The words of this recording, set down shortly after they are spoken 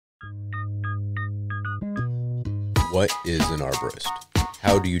What is an arborist?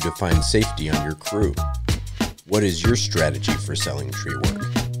 How do you define safety on your crew? What is your strategy for selling tree work?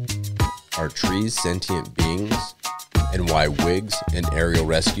 Are trees sentient beings? And why wigs and aerial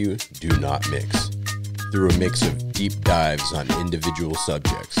rescue do not mix. Through a mix of deep dives on individual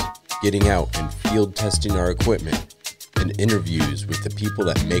subjects, getting out and field testing our equipment, and interviews with the people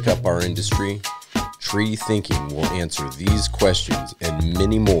that make up our industry, Tree Thinking will answer these questions and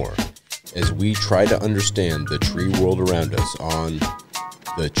many more as we try to understand the tree world around us on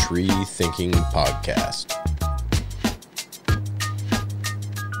the Tree Thinking Podcast.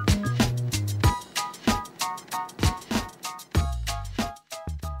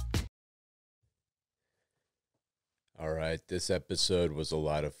 All right, this episode was a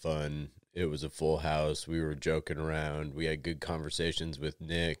lot of fun. It was a full house. We were joking around. We had good conversations with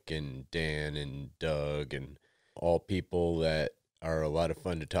Nick and Dan and Doug and all people that are a lot of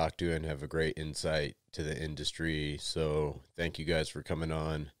fun to talk to and have a great insight to the industry. So thank you guys for coming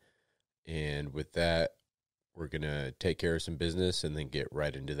on. And with that, we're going to take care of some business and then get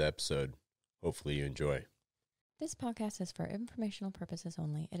right into the episode. Hopefully you enjoy. This podcast is for informational purposes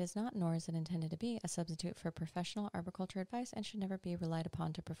only. It is not, nor is it intended to be, a substitute for professional arboriculture advice and should never be relied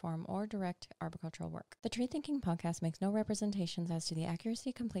upon to perform or direct arboricultural work. The Tree Thinking Podcast makes no representations as to the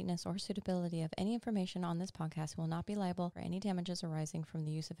accuracy, completeness, or suitability of any information on this podcast and will not be liable for any damages arising from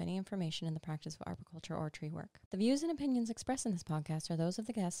the use of any information in the practice of arboriculture or tree work. The views and opinions expressed in this podcast are those of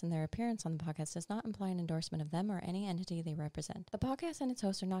the guests, and their appearance on the podcast does not imply an endorsement of them or any entity they represent. The podcast and its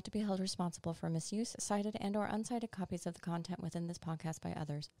hosts are not to be held responsible for misuse, cited, and or uncited copies of the content within this podcast by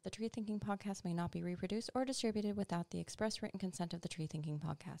others. The Tree Thinking Podcast may not be reproduced or distributed without the express written consent of the Tree Thinking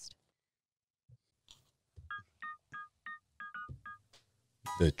Podcast.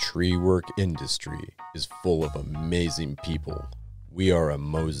 The tree work industry is full of amazing people. We are a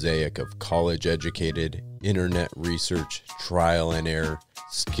mosaic of college-educated, internet research, trial and error,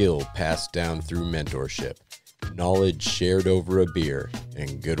 skill passed down through mentorship, knowledge shared over a beer,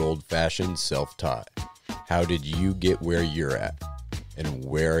 and good old-fashioned self-taught. How did you get where you're at? And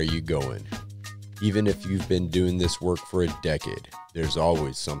where are you going? Even if you've been doing this work for a decade, there's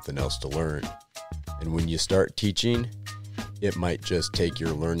always something else to learn. And when you start teaching, it might just take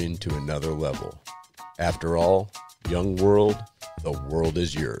your learning to another level. After all, young world, the world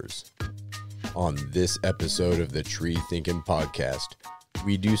is yours. On this episode of the Tree Thinking Podcast,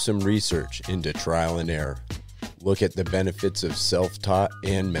 we do some research into trial and error, look at the benefits of self-taught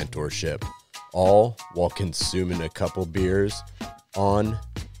and mentorship, all while consuming a couple beers on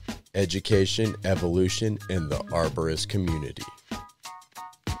education, evolution, and the arborist community.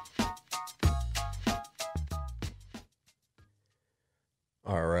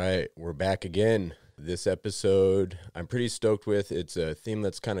 All right, we're back again. This episode I'm pretty stoked with. It's a theme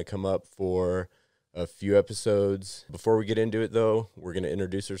that's kind of come up for a few episodes. Before we get into it, though, we're going to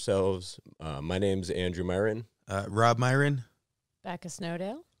introduce ourselves. My name's Andrew Myron. Rob Myron. Becca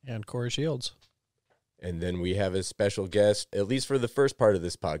Snowdale. And Corey Shields. And then we have a special guest, at least for the first part of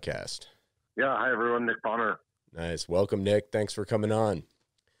this podcast. Yeah, hi everyone, Nick Bonner. Nice. Welcome, Nick. Thanks for coming on.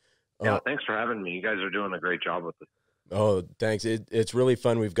 Yeah, thanks for having me. You guys are doing a great job with this. Oh, thanks. It's really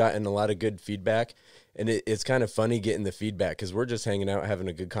fun. We've gotten a lot of good feedback, and it's kind of funny getting the feedback because we're just hanging out having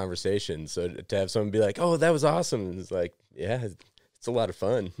a good conversation. So to have someone be like, oh, that was awesome. It's like, yeah, it's a lot of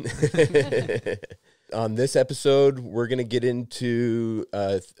fun. On this episode, we're going to get into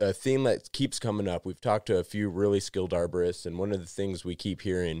a theme that keeps coming up. We've talked to a few really skilled arborists, and one of the things we keep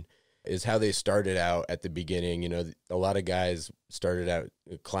hearing is how they started out at the beginning. You know, a lot of guys started out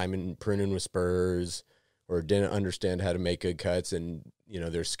climbing, pruning with spurs, or didn't understand how to make good cuts, and, you know,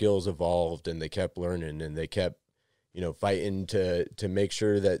 their skills evolved, and they kept learning, and they kept, you know, fighting to make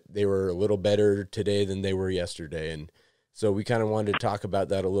sure that they were a little better today than they were yesterday. And so we kind of wanted to talk about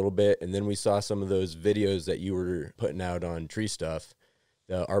that a little bit, and then we saw some of those videos that you were putting out on TreeStuff,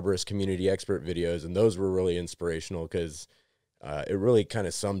 the Arborist Community Expert videos, and those were really inspirational because it really kind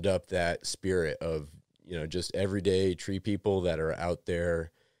of summed up that spirit of, you know, just everyday tree people that are out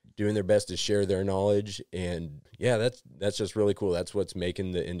there doing their best to share their knowledge. And yeah, that's just really cool. That's what's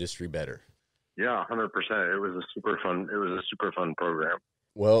making the industry better. Yeah, 100%. It was a super fun program.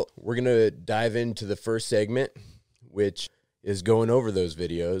 Well, we're going to dive into the first segment, which is going over those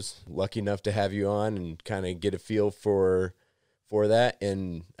videos. Lucky enough to have you on and kind of get a feel for that.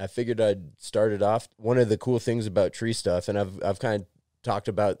 And I figured I'd start it off. One of the cool things about TreeStuff, and I've kind of talked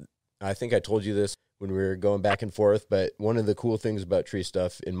about, I think I told you this when we were going back and forth, but one of the cool things about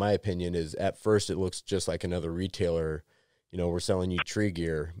TreeStuff, in my opinion, is at first it looks just like another retailer. You know, we're selling you tree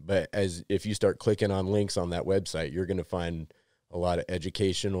gear, but if you start clicking on links on that website, you're going to find a lot of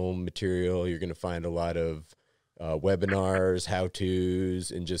educational material. You're going to find a lot of webinars,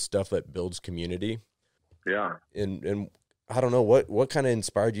 how-tos, and just stuff that builds community. Yeah. And I don't know, what kind of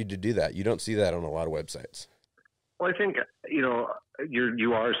inspired you to do that? You don't see that on a lot of websites. Well, I think,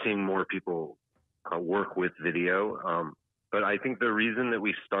 you are seeing more people work with video. But I think the reason that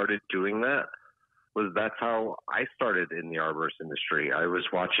we started doing that was that's how I started in the arborist industry. I was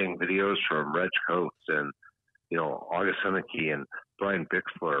watching videos from Reg Coates and, August Henneke and Brian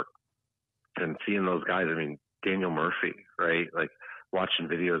Bixler, and seeing those guys. I mean, Daniel Murphy, right? Like watching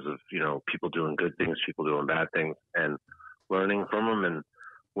videos of, people doing good things, people doing bad things, and learning from them. And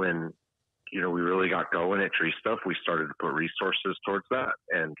when, we really got going at TreeStuff, we started to put resources towards that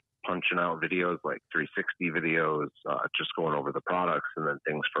and punching out videos like 360 videos, just going over the products, and then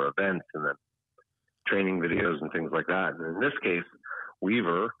things for events, and then training videos and things like that. And in this case,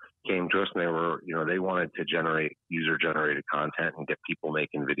 Weaver came to us and they wanted to generate user-generated content and get people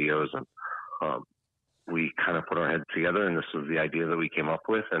making videos. And we kind of put our heads together, and this was the idea that we came up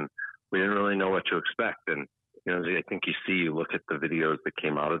with, and we didn't really know what to expect. And, I think you look at the videos that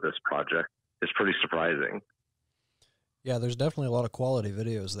came out of this project, it's pretty surprising. Yeah, there's definitely a lot of quality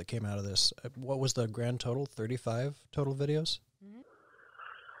videos that came out of this. What was the grand total? 35 total videos?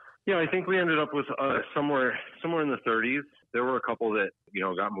 Yeah, I think we ended up with somewhere in the 30s. There were a couple that,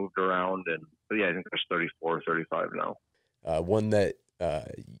 got moved around, but yeah, I think there's 34, 35 now. One that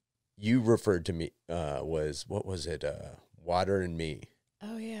you referred to me was, what was it? Water and Me.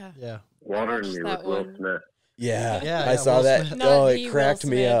 Oh, yeah. Yeah. Water and Me with Will Smith. Yeah, I saw Will that. Smith. Oh, Not it cracked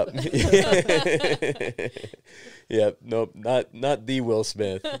me up. Yep, nope, not the Will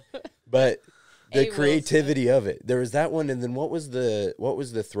Smith, but the creativity of it. There was that one, and then what was the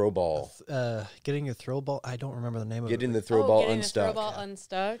throw ball? Getting your throw ball. I don't remember the name of it. Getting the throw ball getting unstuck. The throw ball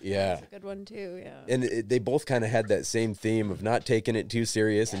unstuck. Yeah, That's a good one too. Yeah, and they both kind of had that same theme of not taking it too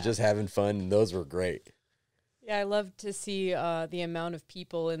serious and just having fun. And those were great. Yeah, I love to see the amount of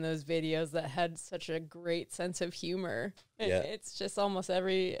people in those videos that had such a great sense of humor. Yeah. It's just almost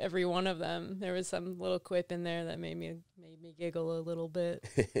every one of them. There was some little quip in there that made me giggle a little bit.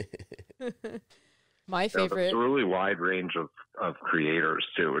 My favorite. It's a really wide range of creators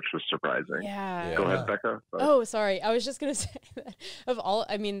too, which was surprising. Yeah. Go ahead, Becca. Oh, sorry. I was just going to say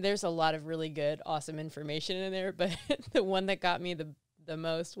that there's a lot of really good, awesome information in there, but the one that got me the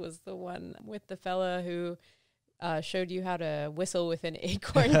most was the one with the fella who showed you how to whistle with an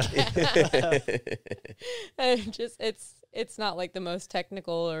acorn cap. And it's not like the most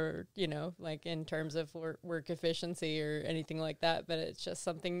technical or, like in terms of work efficiency or anything like that, but it's just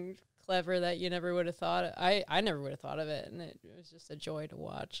something clever that you never would have thought of. I never would have thought of it, and it was just a joy to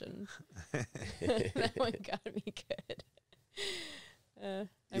watch, and that one got me good.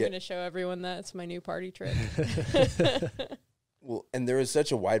 I'm going to show everyone that. It's my new party trick. Well, and there was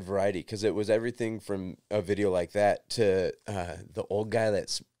such a wide variety because it was everything from a video like that to the old guy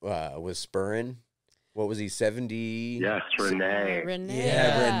that was spurring. What was he, 70? Yes, Renee. Yeah,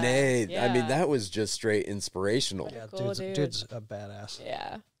 Renee. Yeah. I mean, that was just straight inspirational. Yeah, Cool, dude's a badass.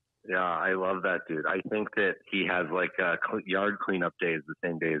 Yeah. Yeah, I love that dude. I think that he has like yard cleanup day is the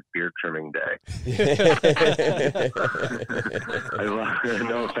same day as beard trimming day. I love.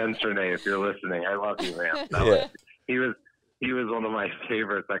 No offense, Renee, if you're listening. I love you, man. He was one of my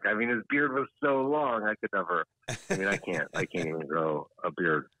favorites. Like, I mean, his beard was so long. I could never. I mean, I can't even grow a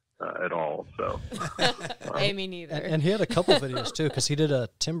beard at all. So, Hey, me neither. And he had a couple videos too, because he did a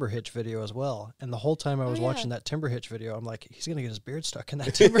timber hitch video as well. And the whole time I was watching that timber hitch video, I'm like, he's gonna get his beard stuck in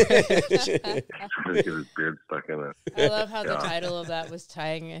that timber hitch. get his beard stuck in it. I love how the title of that was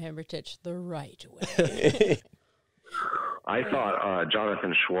tying a timber hitch the right way. I thought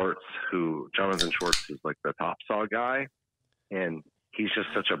Jonathan Schwartz is like the top saw guy, and he's just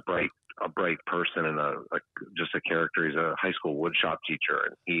such a bright person and just a character. He's a high school woodshop teacher,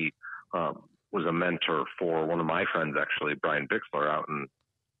 and he was a mentor for one of my friends, actually, Brian Bixler, out in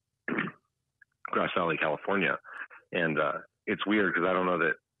Grass Valley, California. And it's weird because I don't know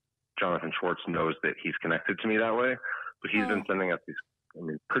that Jonathan Schwartz knows that he's connected to me that way, but he's been sending us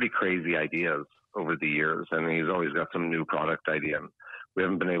these, pretty crazy ideas over the years, and he's always got some new product idea. We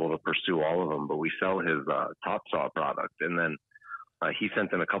haven't been able to pursue all of them, but we sell his top saw product. And then he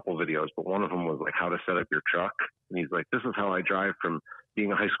sent in a couple videos, but one of them was like how to set up your truck. And he's like, this is how I drive from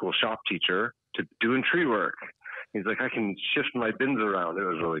being a high school shop teacher to doing tree work. He's like, I can shift my bins around. It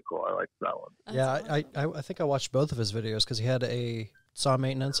was really cool. I liked that one. Yeah, I think I watched both of his videos because he had a saw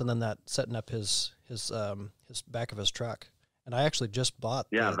maintenance and then that setting up his back of his truck. And I actually just bought.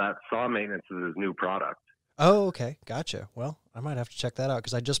 That saw maintenance is his new product. Oh, okay. Gotcha. Well, I might have to check that out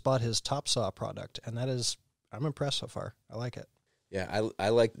because I just bought his top saw product, and I'm impressed so far. I like it. Yeah, I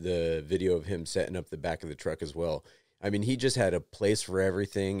like the video of him setting up the back of the truck as well. I mean, he just had a place for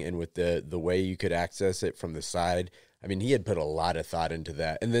everything, and with the way you could access it from the side, I mean, he had put a lot of thought into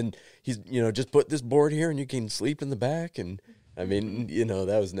that. And then he's, just put this board here and you can sleep in the back. And I mean,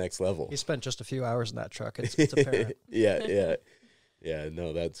 that was next level. He spent just a few hours in that truck. It's apparent. Yeah.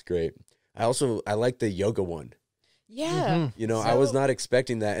 No, that's great. I like the yoga one. Yeah. I was not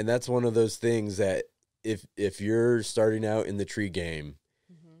expecting that. And that's one of those things that if you're starting out in the tree game,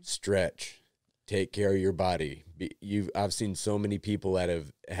 stretch, take care of your body. I've seen so many people that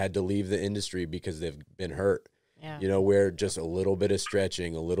have had to leave the industry because they've been hurt. Yeah. Where just a little bit of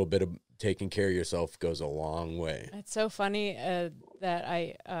stretching, a little bit of taking care of yourself goes a long way. It's so funny that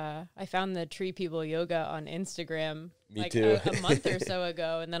I found the Tree People Yoga on Instagram Me too. a month or so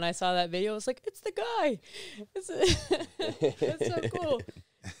ago, and then I saw that video. I was like, it's the guy. It's so cool.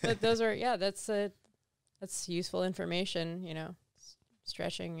 But those are that's useful information.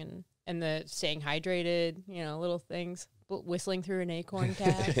 Stretching and the staying hydrated. Little things. Whistling through an acorn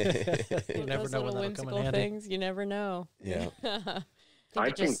cap. You never know when that'll come in whimsical handy. things. You never know. Yeah.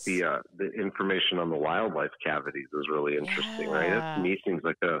 I think the information on the wildlife cavities is really interesting, right? It to me seems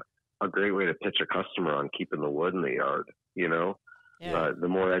like a great way to pitch a customer on keeping the wood in the yard. Yeah. The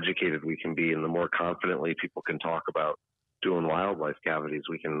more educated we can be, and the more confidently people can talk about doing wildlife cavities,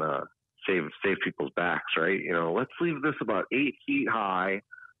 we can save people's backs, right? Let's leave this about 8 feet high.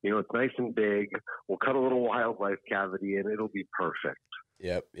 It's nice and big. We'll cut a little wildlife cavity and it'll be perfect.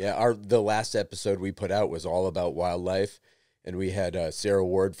 Yep. Yeah. The last episode we put out was all about wildlife, and we had Sarah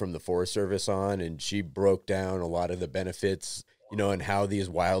Ward from the Forest Service on, and she broke down a lot of the benefits, and how these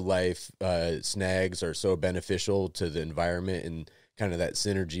wildlife snags are so beneficial to the environment, and kind of that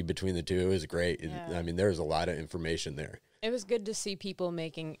synergy between the two is great. Yeah. I mean, there's a lot of information there. It was good to see people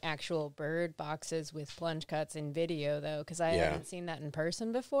making actual bird boxes with plunge cuts in video, though, because I haven't seen that in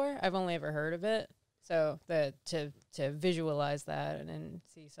person before. I've only ever heard of it. So to visualize that and then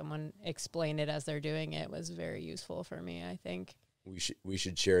see someone explain it as they're doing it was very useful for me, I think. We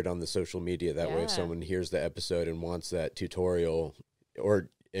should share it on the social media. That way, if someone hears the episode and wants that tutorial, or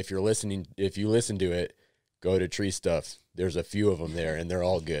if you listen to it, go to TreeStuff. There's a few of them there, and they're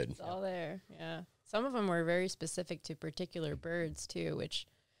all good. It's all there, yeah. Some of them were very specific to particular birds, too, which,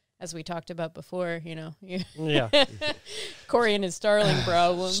 as we talked about before, Yeah. Corey and his starling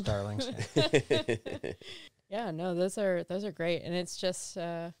problem. Starlings. Yeah, no, those are great. And it's just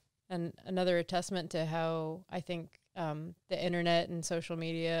another attestament to how I think the internet and social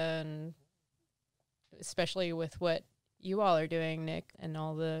media, and especially with what you all are doing, Nick, and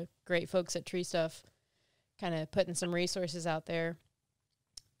all the great folks at TreeStuff, kind of putting some resources out there,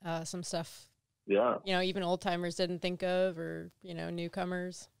 some stuff. Yeah. Even old timers didn't think of, or,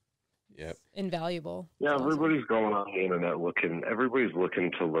 newcomers. Yep. It's invaluable. Yeah, It's awesome. everybody's going on the internet everybody's looking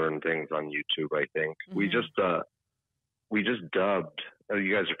to learn things on YouTube, I think. We just dubbed,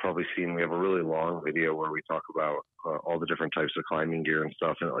 you guys have probably seen, we have a really long video where we talk about all the different types of climbing gear and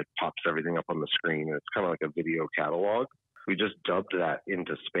stuff, and it pops everything up on the screen, and it's kind of like a video catalog. We just dubbed that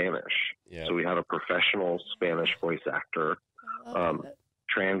into Spanish. Yep. So we had a professional Spanish voice actor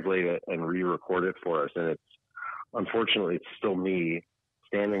translate it and re-record it for us, and unfortunately it's still me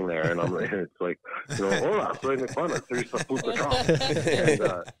standing there, and it's like, hola, soy Nick, TreeStuff.com. And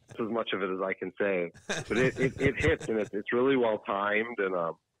it's as much of it as I can say, but it hits, and it's really well timed, and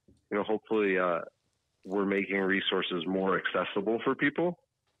hopefully we're making resources more accessible for people,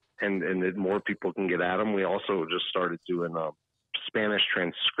 and that more people can get at them. We also just started doing Spanish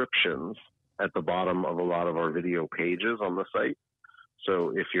transcriptions at the bottom of a lot of our video pages on the site.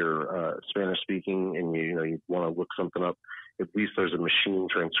 So if you're Spanish speaking and you want to look something up, at least there's a machine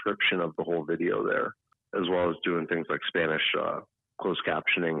transcription of the whole video there, as well as doing things like Spanish closed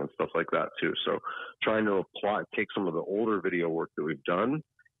captioning and stuff like that too. So trying to take some of the older video work that we've done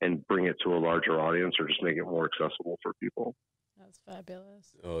and bring it to a larger audience, or just make it more accessible for people. That's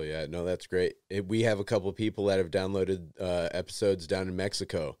fabulous. Oh yeah, no, that's great. We have a couple of people that have downloaded episodes down in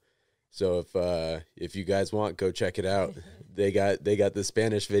Mexico. So if you guys want, go check it out. They got the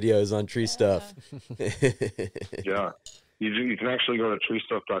Spanish videos on TreeStuff. Yeah, you can actually go to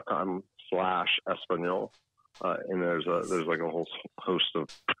treestuff.com/Espanol, and there's like a whole host of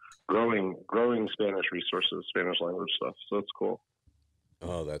growing Spanish resources, Spanish language stuff. So it's cool.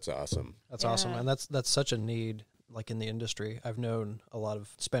 Oh, that's awesome. That's awesome, and that's such a need. Like in the industry, I've known a lot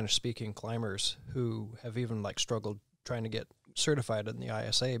of Spanish-speaking climbers who have even struggled trying to get certified in the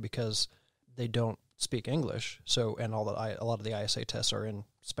ISA because they don't speak English. So, and a lot of the ISA tests are in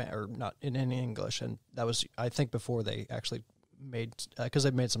or not in any English. And that was, I think, before they actually made, because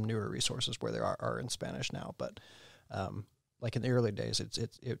they've made some newer resources where they are in Spanish now. But like in the early days,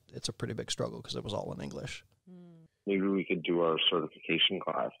 it's a pretty big struggle because it was all in English. Maybe we could do our certification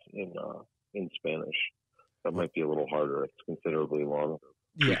class in Spanish. That might be a little harder. It's considerably long.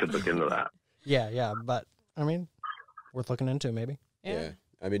 Yeah. We could look into that. Yeah, but I mean, worth looking into maybe. Yeah.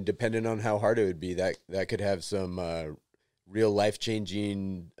 I mean, depending on how hard it would be, that could have some real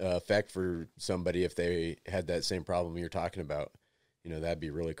life-changing effect for somebody if they had that same problem you're talking about. You know, that'd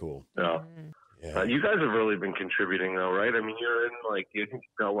be really cool. Yeah. Yeah. You guys have really been contributing, though, right? I mean, you're in, like, you think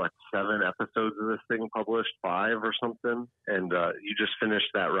you've got, 7 episodes of this thing published, 5 or something? And you just finished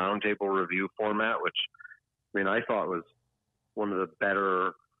that roundtable review format, which, I mean, I thought was one of the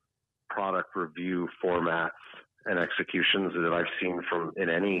better product review formats and executions that I've seen in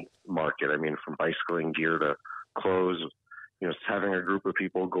any market. I mean, from bicycling gear to clothes, you know, just having a group of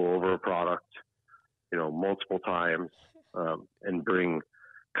people go over a product, you know, multiple times and bring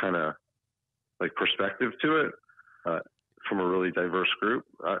kind of like perspective to it from a really diverse group.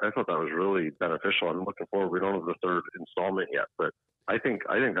 I thought that was really beneficial. I'm looking forward. We don't have the 3rd installment yet, but I think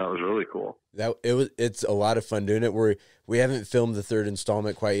that was really cool. It's a lot of fun doing it. We haven't filmed the 3rd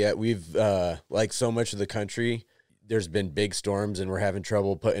installment quite yet. We've like so much of the country, there's been big storms and we're having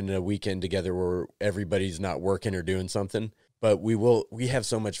trouble putting a weekend together where everybody's not working or doing something. But we have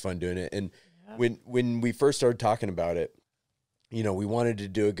so much fun doing it. And when we first started talking about it, you know, we wanted to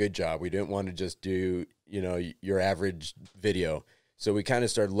do a good job. We didn't want to just do, you know, your average video. So we kind of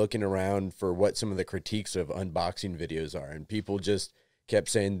started looking around for what some of the critiques of unboxing videos are. And people just kept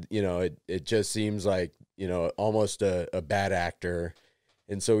saying, you know, it just seems like, you know, almost a bad actor.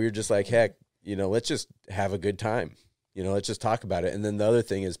 And so we were just like, heck, you know, let's just have a good time. You know, let's just talk about it. And then the other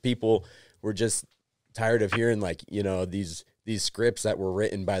thing is people were just tired of hearing, like, you know, these scripts that were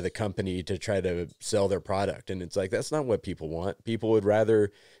written by the company to try to sell their product. And it's like, that's not what people want. People would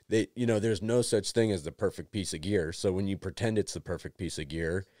rather you know, there's no such thing as the perfect piece of gear. So when you pretend it's the perfect piece of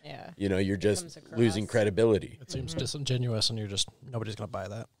gear, you know, you're just losing credibility. It seems disingenuous and nobody's going to buy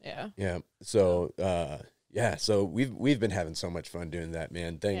that. Yeah. Yeah. So, so we've been having so much fun doing that,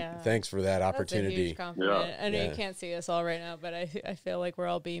 man. Thanks for that opportunity. That's a huge compliment. I know you can't see us all right now, but I feel like we're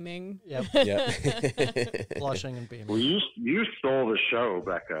all beaming. Yep. Yeah. Blushing and beaming. Well, you stole the show,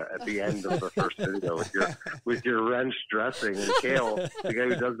 Becca, at the end of the first video with your wrench dressing. And Kale, the guy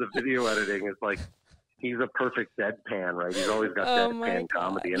who does the video editing, is like, he's a perfect deadpan, right? He's always got deadpan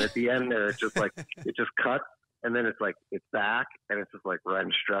comedy. And at the end there, it just cuts. And then it's like, it's back, and it's just like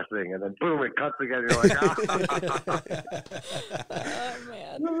wrench dressing, and then boom, it cuts again. You're like, oh,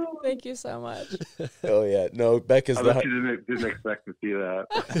 man. Thank you so much. Oh, yeah. No, Becca's I bet you didn't expect to see that.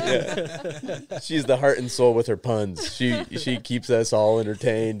 Yeah. She's the heart and soul with her puns. She keeps us all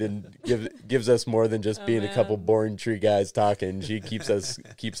entertained and gives us more than just being a couple boring tree guys talking. She keeps us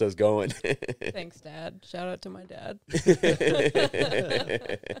going. Thanks, Dad. Shout out to my dad.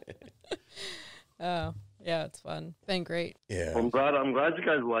 Oh. Yeah, it's fun. Been great. Yeah, I'm glad you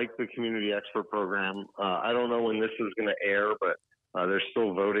guys like the Community Expert Program. I don't know when this is going to air, but there's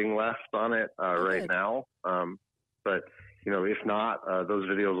still voting left on it right now. But you know, if not, those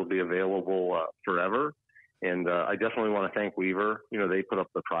videos will be available forever. And I definitely want to thank Weaver. You know, they put up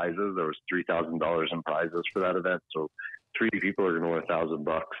the prizes. There was $3,000 in prizes for that event, so 3 people are going to win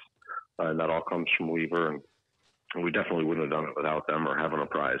 $1,000, and that all comes from Weaver. And we definitely wouldn't have done it without them or having a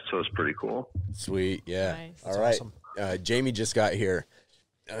prize. So it's pretty cool. Sweet. Yeah. Nice. All right. Awesome. Jamie just got here.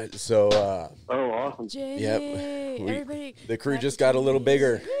 Oh, awesome. Jamie, everybody. The crew just got a little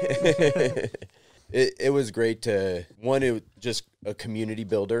bigger. It was great it was just a community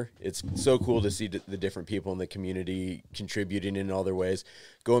builder. It's so cool to see the different people in the community contributing in all their ways.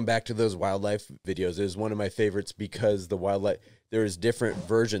 Going back to those wildlife videos is one of my favorites because there's different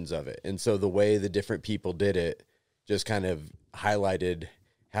versions of it. And so the way the different people did it just kind of highlighted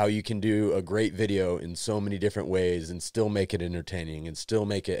how you can do a great video in so many different ways and still make it entertaining and still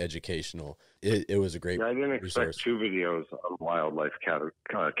make it educational. It was a great I didn't expect 2 videos on wildlife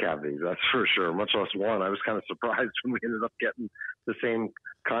cavities, that's for sure, much less 1. I was kind of surprised when we ended up getting the same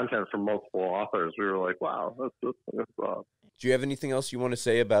content from multiple authors. We were like, wow, that's awesome. Do you have anything else you want to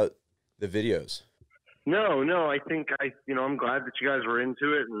say about the videos? No, I think I'm glad that you guys were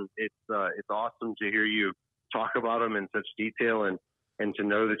into it, and it's awesome to hear you talk about them in such detail and to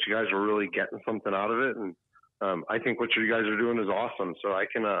know that you guys are really getting something out of it. And I think what you guys are doing is awesome. So I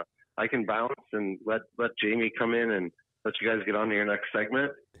can bounce and let Jamie come in and let you guys get on to your next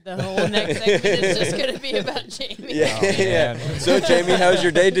segment. The whole next segment is just going to be about Jamie. Yeah. So, Jamie, how's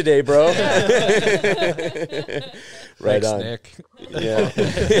your day today, bro? Right Thanks, on. Nick. Yeah.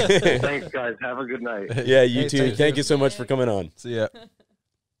 Thanks, guys. Have a good night. Yeah, you too. Thank you so much for coming on. See ya.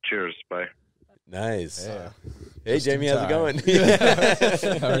 Cheers. Bye. Nice. Yeah. Hey, Just in Jamie, how's it going?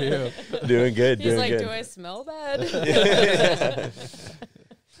 How are you? Doing good. He's doing like, good. do I smell bad?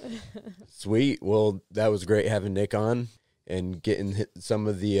 Sweet. Well, that was great having Nick on and getting some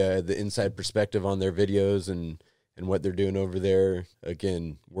of the inside perspective on their videos and what they're doing over there.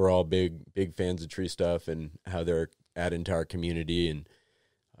 Again, we're all big fans of TreeStuff and how they're adding to our community, and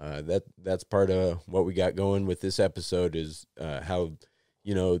that's part of what we got going with this episode is how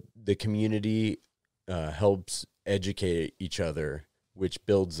the community helps educate each other, which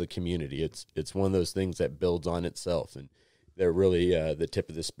builds the community. It's one of those things that builds on itself, and they're really the tip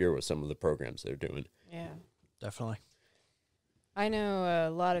of the spear with some of the programs they're doing. Yeah. Definitely. I know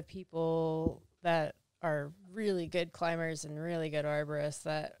a lot of people that are really good climbers and really good arborists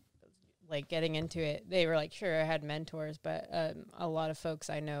that, like, getting into it, they were like, sure, I had mentors, but a lot of folks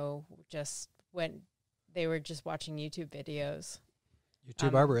I know they were just watching YouTube videos.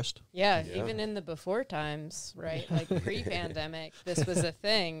 YouTube arborist. Yeah, Yeah. even in the before times, right? Like pre-pandemic, this was a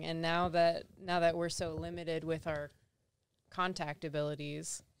thing. And now that we're so limited with our contact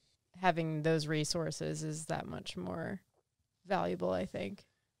abilities, having those resources is that much more valuable, I think.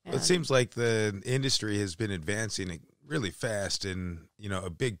 Well, it seems like the industry has been advancing really fast, and a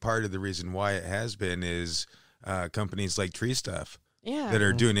big part of the reason why it has been is companies like TreeStuff that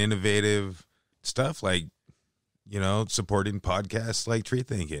are doing innovative stuff, like supporting podcasts like Tree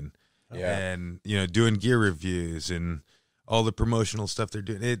Thinking, and doing gear reviews and all the promotional stuff they're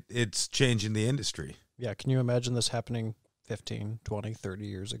doing. It's changing the industry. Yeah, can you imagine this happening 15, 20, 30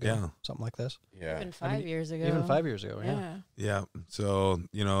 years ago? Yeah. Something like this? Yeah. Even 5 years ago. Even 5 years ago, yeah. Yeah. So,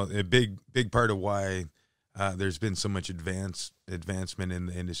 a big part of why there's been so much advancement in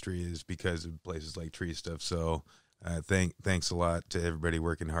the industry is because of places like TreeStuff. So thanks a lot to everybody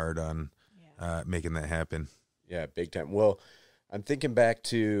working hard on making that happen. Yeah, big time. Well, I'm thinking back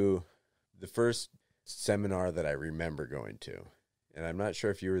to the first seminar that I remember going to, and I'm not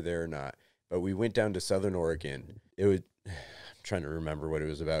sure if you were there or not, but we went down to Southern Oregon. I'm trying to remember what it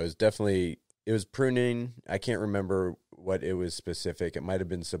was about. It was pruning. I can't remember what it was specific. It might have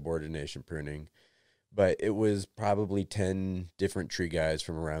been subordination pruning, but it was probably 10 different tree guys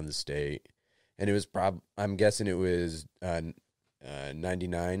from around the state. And it was I'm guessing it was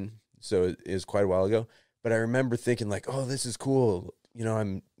 99. So it was quite a while ago. But I remember thinking like, oh, this is cool.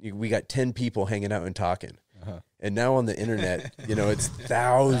 We got 10 people hanging out and talking. Uh-huh. And now on the internet, it's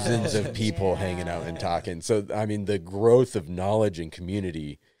thousands of people hanging out and talking. So, I mean, the growth of knowledge and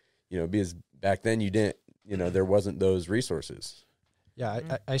community, because back then you didn't, there wasn't those resources.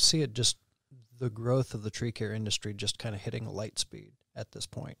 Yeah, I see it just the growth of the tree care industry just kind of hitting light speed at this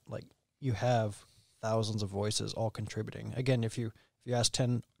point. Like, you have thousands of voices all contributing. Again, if you ask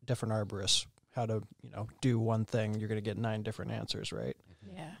 10 different arborists how to, do one thing, you're going to get 9 different answers, right?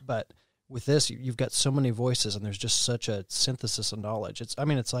 Yeah. But with this, you've got so many voices, and there's just such a synthesis of knowledge. It's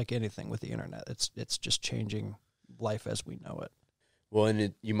like anything with the internet. It's just changing life as we know it. Well,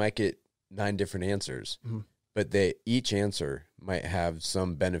 and you might get 9 different answers, but each answer might have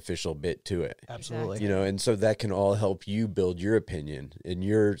some beneficial bit to it. Absolutely. And so that can all help you build your opinion and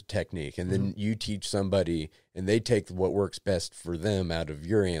your technique, and then you teach somebody, and they take what works best for them out of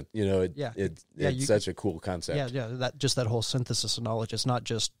your answer. It's such a cool concept. Yeah. That whole synthesis of knowledge. It's not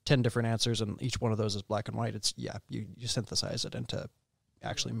just 10 different answers, and each one of those is black and white. It's you synthesize it into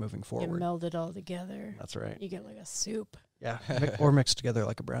actually moving You forward. meld it all together. That's right. You get like a soup. Yeah, or mixed together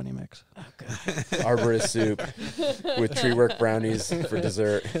like a brownie mix. Oh, God. Arborist soup with tree work brownies for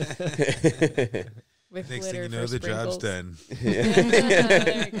dessert. With Next glitter thing you know, for the job's sprinkles. done.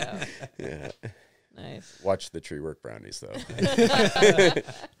 There you go. Yeah. Nice. Watch the tree work brownies, though.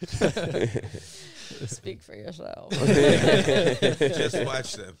 Speak for yourself. Just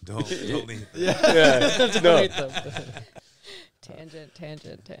watch them. Don't eat them. No. Tangent.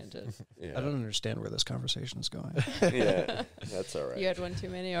 Yeah. I don't understand where this conversation is going. Yeah, that's all right. You had one too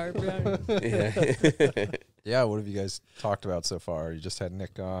many, Arbor. Yeah. Yeah, what have you guys talked about so far? You just had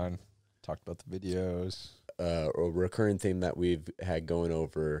Nick on, talked about the videos. A recurring theme that we've had going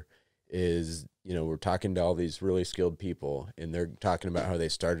over is, we're talking to all these really skilled people, and they're talking about how they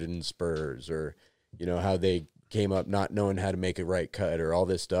started in spurs, or, how they came up not knowing how to make a right cut, or all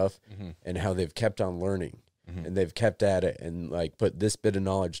this stuff, and how they've kept on learning. And they've kept at it and like put this bit of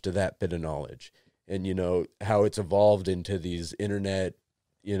knowledge to that bit of knowledge, and how it's evolved into these internet,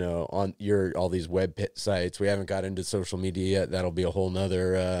 on all these web sites. We haven't got into social media yet. That'll be a whole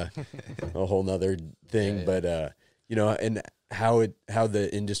nother thing. Yeah. But and how the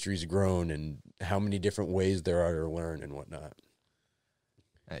industry's grown and how many different ways there are to learn and whatnot.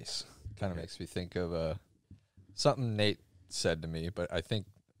 Nice. Kind of makes me think of something Nate said to me, but I think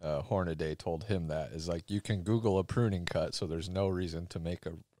Hornaday told him that is like, you can Google a pruning cut, so there's no reason to make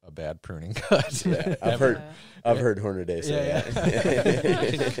a bad pruning cut. Yeah, I've heard Hornaday say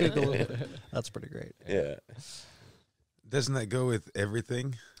that. That's pretty great. Yeah. Doesn't that go with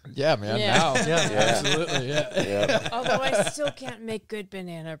everything? Yeah, man. Yeah. Now, Absolutely. Yeah. Although I still can't make good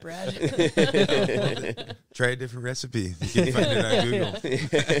banana bread. Try a different recipe. You can find it on Google.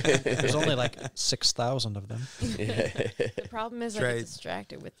 There's only like 6,000 of them. The problem is I Try get it.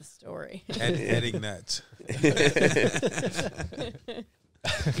 distracted with the story. And adding nuts.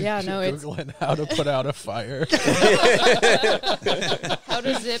 Yeah, no, it's Googling how to put out a fire. how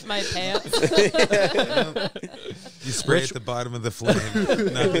to zip my pants. You spray at the bottom of the flame,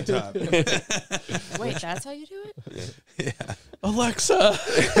 not the top. Wait, that's how you do it? Yeah. Alexa,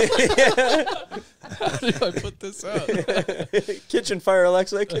 how do I put this out? Kitchen fire,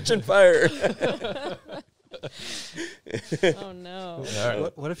 Alexa, kitchen fire. Oh no.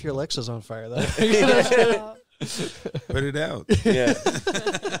 What if your Alexa's on fire, though? Put it out. Yeah.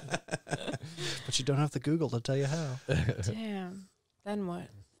 But you don't have to Google to tell you how. Damn. Then what?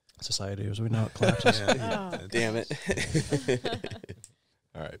 Society, as we know it, collapses. Yeah. Oh, Damn it.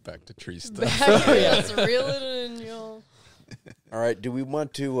 All right, back to tree stuff. Let's reel it in, y'all. All right. Do we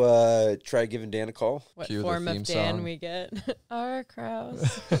want to try giving Dan a call? What Cue the form theme of Dan song. we get? Our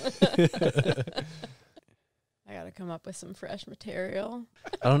crows. I gotta come up with some fresh material.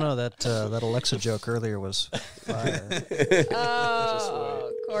 I don't know, that Alexa joke earlier was fire.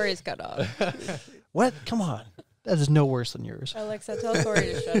 Oh, Corey's cut off. What? Come on. That is no worse than yours. Alexa, tell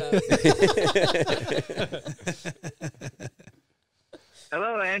Corey to shut up.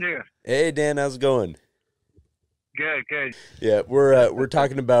 Hello, Andrew. Hey, Dan, how's it going? Good, good. Yeah, we're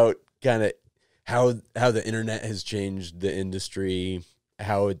talking about kind of how the internet has changed the industry,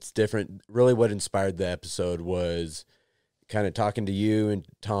 how it's different. Really, what inspired the episode was kind of talking to you and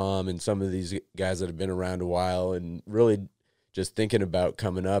Tom and some of these guys that have been around a while, and really just thinking about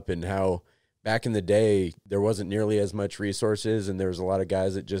coming up and how back in the day there wasn't nearly as much resources, and there was a lot of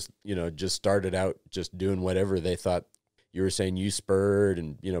guys that just started out just doing whatever they thought. You were saying you spurred,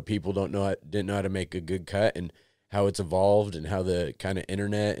 and people didn't know how to make a good cut, and how it's evolved, and how the kind of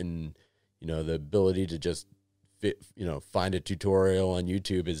internet and the ability to just find a tutorial on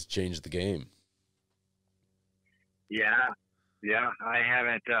YouTube has changed the game. Yeah. I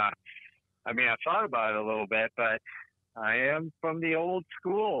haven't. I mean, I've thought about it a little bit, but I am from the old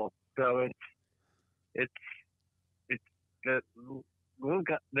school, so it's the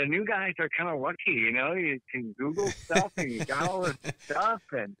new guys are kind of lucky, You can Google stuff and you got all this stuff,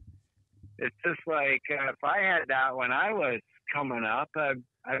 and it's just like if I had that when I was coming up,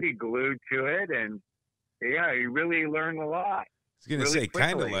 I'd be glued to it, and yeah, you really learn a lot. I was going to say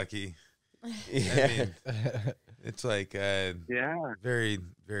kind of lucky. Yeah. I mean, it's like very,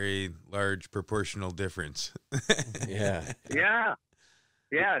 very large proportional difference. Yeah. Yeah,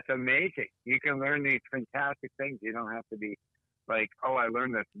 it's amazing. You can learn these fantastic things. You don't have to be like, oh, I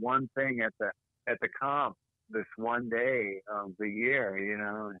learned this one thing at the comp this one day of the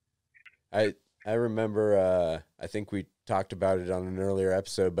year. I remember. I think we talked about it on an earlier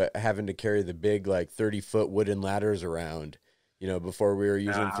episode, but having to carry the big 30-foot wooden ladders around. Before we were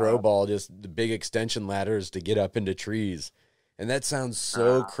using throw ball, just the big extension ladders to get up into trees. And that sounds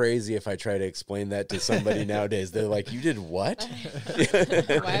so crazy if I try to explain that to somebody nowadays. They're like, you did what?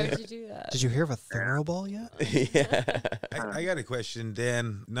 Why would you do that? Did you hear of a throw ball yet? Yeah. I got a question,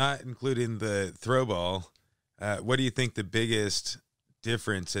 Dan, not including the throw ball. What do you think the biggest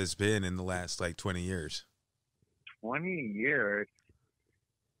difference has been in the last 20 years? 20 years.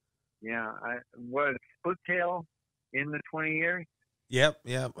 Yeah, I was split tail in the 20 years. Yep.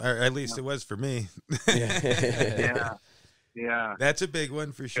 Or at least it was for me. Yeah. That's a big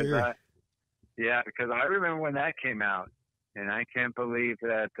one for sure. Because I remember when that came out, and I can't believe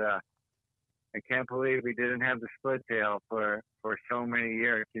that. I can't believe we didn't have the split tail for so many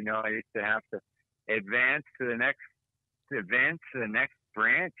years. I used to have to advance to the next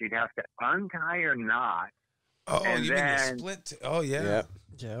branch. You'd have to untie your knot. Oh, and you mean the split? Oh, yeah.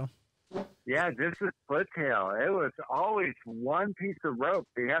 Yeah. Yeah, this is split tail. It was always one piece of rope.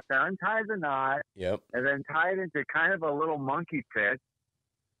 So you have to untie the knot. Yep. And then tie it into kind of a little monkey fist,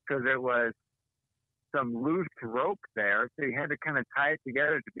 because it was some loose rope there. So you had to kind of tie it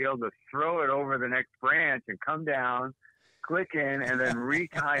together to be able to throw it over the next branch and come down, click in, and then retie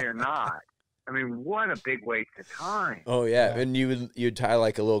your knot. I mean, what a big waste of time. Oh, yeah. And you'd tie a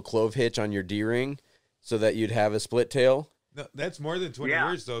little clove hitch on your D-ring so that you'd have a split tail. No, that's more than 20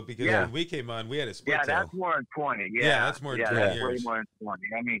 years, though, because when we came on, we had a split tail. Yeah, that's more than 20. Yeah, that's more than 20 that's years. way more than 20.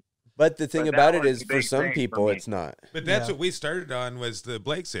 I mean, But the thing But about that it was is, the for big some thing for people, me. it's not. But that's what we started on was the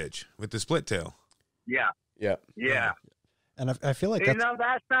Blake's Hitch with the split tail. Yeah. Yeah. Yeah. And I feel like You that's know,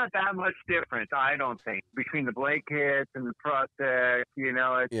 that's not that much difference, I don't think, between the Blake hits and the Process. You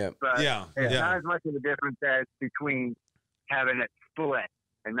know, it's, Yeah. it's not as much of a difference as between having it split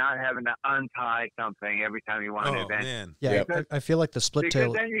and not having to untie something every time you want to advance. Man. yeah. I feel like the split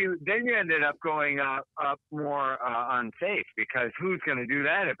tail. Because then you ended up going up more unsafe, because who's going to do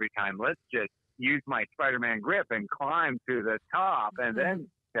that every time? Let's just use my Spider-Man grip and climb to the top and then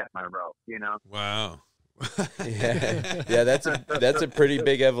set my rope. You know? Wow. Yeah, that's a pretty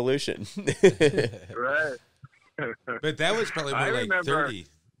big evolution. Right. But that was probably more I like remember-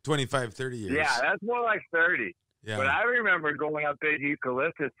 25, 30 years. Yeah, that's more like 30. Yeah. But I remember going up big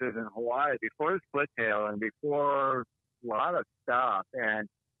eucalyptuses in Hawaii before the split tail and before a lot of stuff. And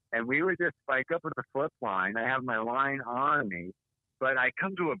we would just spike up with the flip line. I have my line on me, but I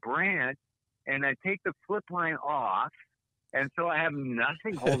come to a branch and I take the flip line off. And so I have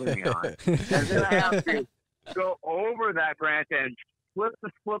nothing holding me on. And then I have to go over that branch and flip the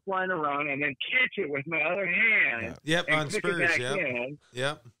slip line around and then catch it with my other hand. Yep, and on kick it spurs. back Yep. in,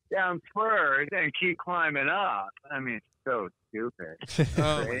 Yep. down spurs and keep climbing up. I mean, it's so stupid.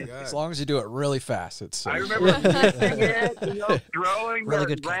 Oh, my Right? God. As long as you do it really fast, it's I safe. remember missing it, throwing Really the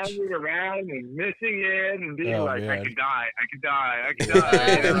good catch. landing around and missing it and being Oh, like, I man. could die. You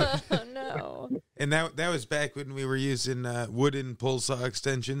know? Oh, no. And that was back when we were using wooden pull saw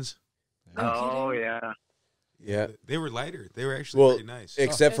extensions. Oh, yeah. Yeah. They were lighter. They were actually Well, pretty nice.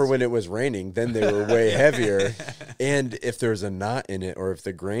 except for when it was raining, then they were way heavier. And if there's a knot in it, or if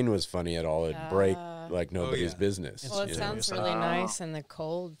the grain was funny at all, it'd break like nobody's yeah. business. Well, it you know? sounds really nice in the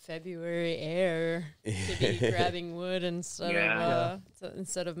cold February air to be grabbing wood instead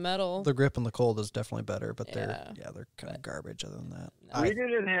of metal. The grip on the cold is definitely better, but Yeah. they're kind of garbage other than that. We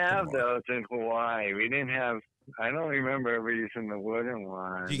didn't have those in Hawaii. We didn't have, I don't remember ever using the wooden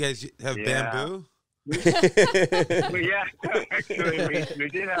one. Do you guys have Yeah. bamboo? Well, yeah, actually, we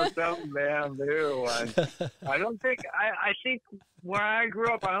did have some bamboo ones. I don't think, I think where I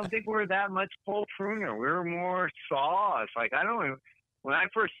grew up, I don't think we were that much pole pruner. We were more saws. Like, I don't even, when I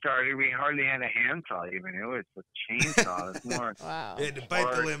first started, we hardly had a handsaw even. It was a chainsaw. It's more. Wow. You had to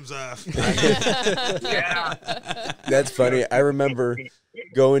bite the limbs off. Yeah. That's funny. I remember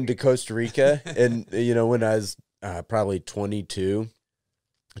going to Costa Rica, and when I was probably 22,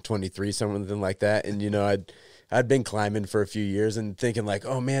 23, something like that, and I'd been climbing for a few years and thinking like,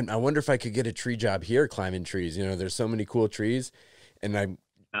 oh man, I wonder if I could get a tree job here climbing trees. There's so many cool trees, and I'm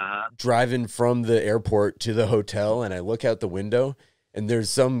driving from the airport to the hotel, and I look out the window, and there's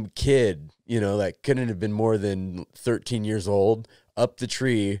some kid, that couldn't have been more than 13 years old, up the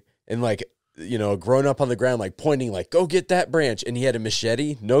tree, and like, grown up on the ground, like pointing, like, go get that branch. And he had a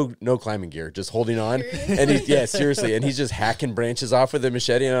machete, no climbing gear, just holding on. And seriously. And he's just hacking branches off with a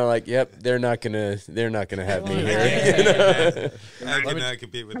machete. And I'm like, yep, they're not gonna have me here. I cannot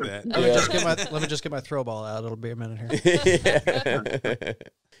compete with that. Let me just get my throw ball out. It'll be a minute here.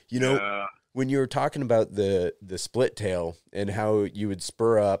 When you were talking about the split tail and how you would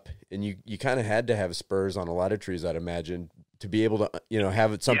spur up, and you kind of had to have spurs on a lot of trees, I'd imagine, to be able to,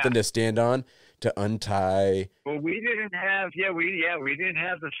 have something to stand on, to untie. Well, we didn't have, we didn't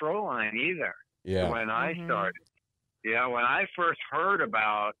have the throw line either. Yeah. When I started. Yeah, when I first heard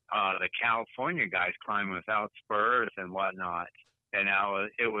about the California guys climbing without spurs and whatnot, and how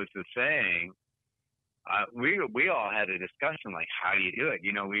it was the saying, we all had a discussion like, how do you do it?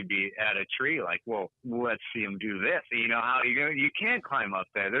 We'd be at a tree like, well, let's see them do this. How you can't climb up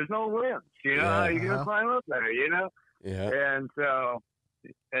there. There's no limbs. How you gonna climb up there? Yeah. And so,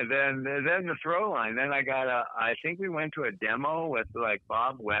 and then the throw line. Then I think we went to a demo with like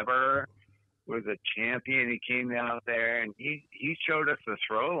Bob Weber was a champion. He came out there and he showed us the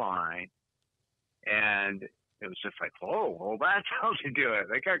throw line, and it was just like, oh, well, that's how you do it.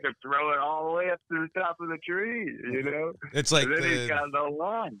 Like I could throw it all the way up to the top of the tree, It's like and then he's got no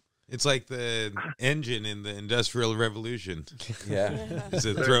line. It's like the engine in the Industrial Revolution. Yeah. It's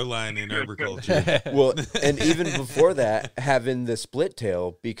a throw line in arboriculture. Well, and even before that, having the split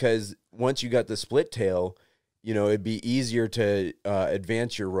tail, because once you got the split tail, it'd be easier to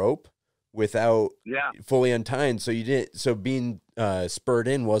advance your rope without fully untying. So being spurred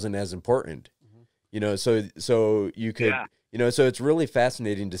in wasn't as important, so you could, so it's really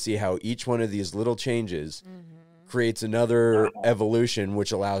fascinating to see how each one of these little changes creates another evolution,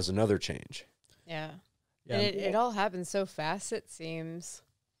 which allows another change. Yeah. And it all happens so fast, it seems.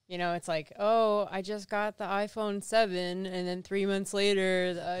 You know, it's like, oh, I just got the iPhone 7, and then 3 months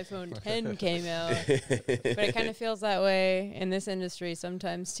later, the iPhone 10 came out. But it kind of feels that way in this industry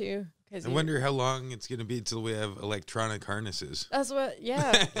sometimes, too. I wonder how long it's going to be until we have electronic harnesses. That's what,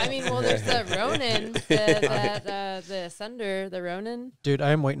 yeah. I mean, well, there's the Ronin, the Sunder, the Ronin. Dude, I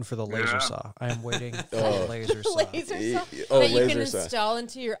am waiting for the laser saw. I am waiting for the laser saw. Laser saw that you can install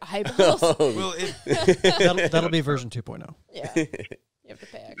into your eyeballs. Well, that'll be version 2.0. Yeah. You have to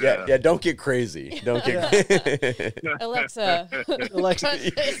pay extra. Yeah, don't get crazy. Don't get Alexa.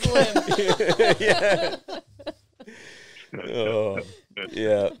 Yeah. Oh,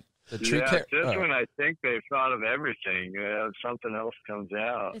 yeah. Just when I think they've thought of everything, something else comes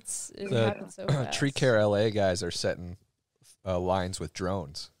out. It happens so fast. Tree Care LA guys are setting lines with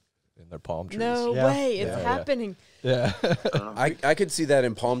drones in their palm trees. No way, it's happening. Yeah. I could see that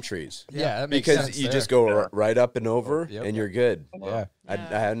in palm trees. Yeah, that makes because sense you there. just go right up and over, and you're good. Yeah. I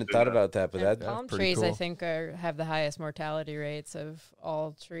hadn't thought about that, but that's palm pretty trees, cool. I think, have the highest mortality rates of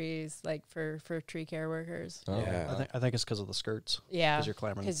all trees, like for tree care workers. Oh. Yeah. I think it's because of the skirts. Yeah, because you're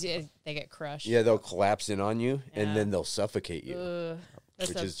clambering. Because they get crushed. Yeah, they'll collapse in on you, and then they'll suffocate you, that's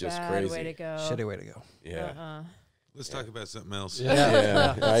which a is just bad crazy. way to go. Shitty way to go. Yeah. Let's talk about something else.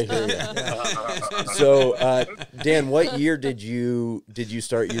 Yeah, I hear you. So, Dan, what year did you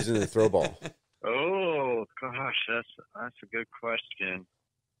start using the throw ball? Oh gosh, that's a good question.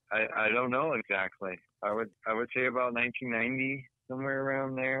 I don't know exactly. I would say about 1990, somewhere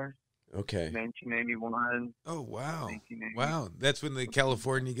around there. Okay. 1991. Oh wow, wow! That's when the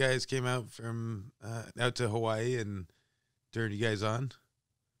California guys came out from out to Hawaii and turned you guys on.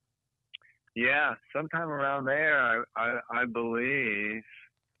 Yeah, sometime around there, I believe.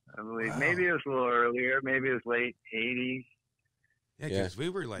 Wow. Maybe it was a little earlier. Maybe it was late 80s. Yeah, because we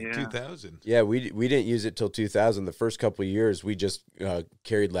were like 2000. Yeah, we didn't use it till 2000. The first couple of years, we just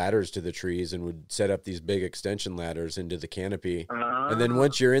carried ladders to the trees and would set up these big extension ladders into the canopy. And then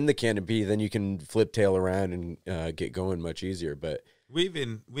once you're in the canopy, then you can flip tail around and get going much easier. But we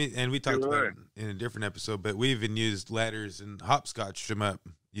talked about it in a different episode, but we even used ladders and hopscotched them up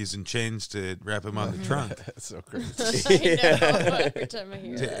using chains to wrap them on the trunk. That's so crazy. I know. Every time I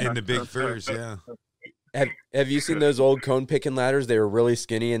hear that. And the big furs, yeah. Have you seen those old cone picking ladders? They were really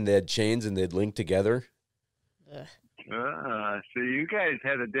skinny and they had chains and they'd link together. So you guys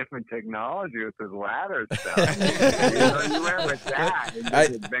had a different technology with the ladder stuff. You went with that.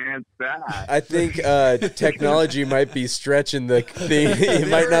 Advanced that. I think technology might be stretching the thing. It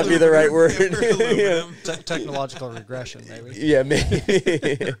might not be the right word. Technological regression, maybe. Yeah,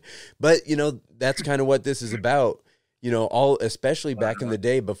 maybe. But that's kind of what this is about. Especially back in the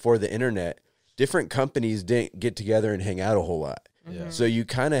day before the internet, different companies didn't get together and hang out a whole lot. Yeah. So you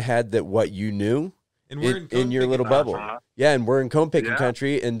kind of had that what you knew. And we're in your little bubble. Yeah, and we're in cone picking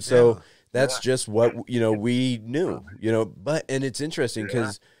country, and so that's just what we knew. And it's interesting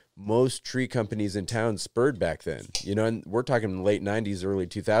because most tree companies in town spurred back then. And we're talking late 90s, early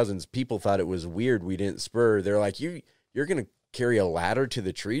 2000s. People thought it was weird we didn't spur. They're like, you're gonna carry a ladder to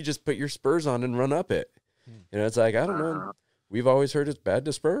the tree? Just put your spurs on and run up it. It's like, I don't know. We've always heard it's bad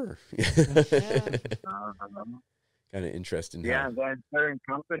to spur. Kind of interesting. Yeah, then certain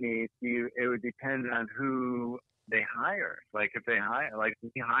companies, it would depend on who they hire. Like if they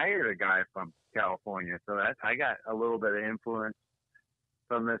we hired a guy from California, so I got a little bit of influence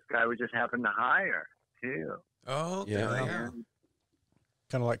from this guy we just happened to hire too. Oh, yeah.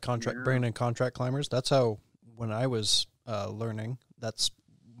 Kind of like bringing in contract climbers. That's how when I was learning. That's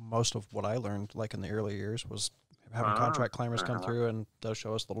most of what I learned. Like in the early years was having contract climbers come through and they'll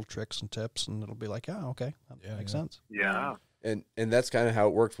show us little tricks and tips, and it'll be like, okay, that makes sense. Yeah. And that's kind of how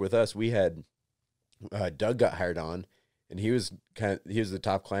it worked with us. We had Doug got hired on, and he was the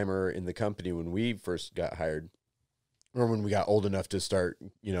top climber in the company when we first got hired, or when we got old enough to start,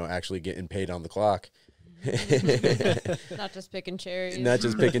 actually getting paid on the clock. Not just picking cherries. Not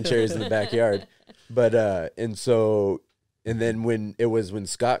just picking cherries in the backyard. But and then when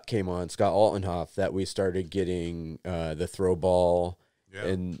Scott came on, Scott Altenhoff, that we started getting the throw ball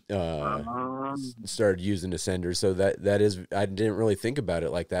and started using ascenders. So that is, I didn't really think about it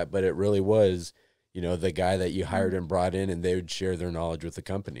like that, but it really was, the guy that you hired and brought in, and they would share their knowledge with the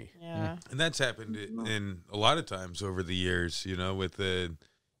company. Yeah. And that's happened in a lot of times over the years, with the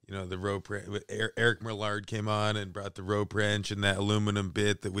rope wrench. Eric Millard came on and brought the rope wrench and that aluminum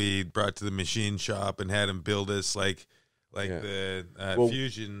bit that we brought to the machine shop and had him build us the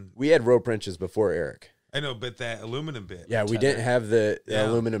Fusion. We had rope wrenches before Eric. I know, but that aluminum bit. Yeah, we didn't have the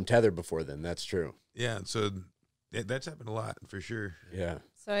aluminum tether before then. That's true. Yeah, so that's happened a lot for sure. Yeah.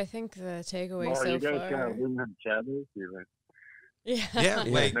 So I think the takeaway you so guys far. got aluminum tethers even. Yeah,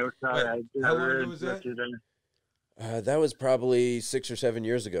 like No what, side. how long ago was that? That was probably 6 or 7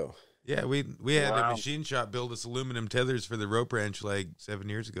 years ago. Yeah, we had a Wow. machine shop build us aluminum tethers for the rope wrench like 7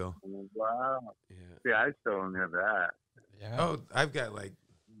 years ago. Wow. Yeah. Yeah, I still don't have that. Yeah. Oh, I've got like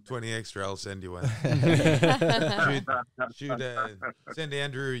 20 extra. I'll send you one. Send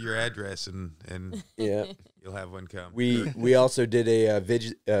Andrew your address and Yeah. you'll have one come. We also did a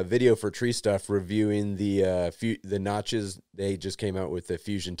video for TreeStuff reviewing the notches. They just came out with the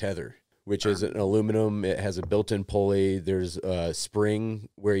Fusion Tether, which is an aluminum. It has a built-in pulley. There's a spring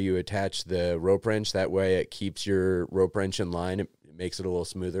where you attach the rope wrench. That way it keeps your rope wrench in line. It makes it a little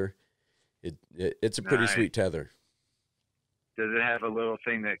smoother. It's a pretty sweet tether. Does it have a little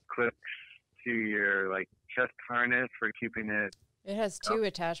thing that clips to your like chest harness for keeping it? It has 2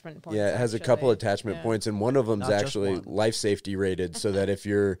 attachment points. Yeah, it has a couple attachment points, and one of them's Not just actually one. life safety rated, so that if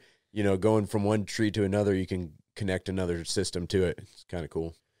you're going from one tree to another, you can connect another system to it. It's kind of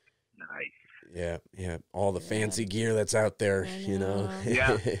cool. Nice. Yeah, all the fancy gear that's out there,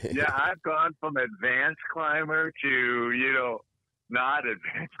 Yeah, I've gone from advanced climber to not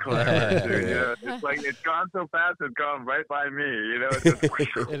advanced climber. It's like it's gone so fast, it's gone right by me. It's just,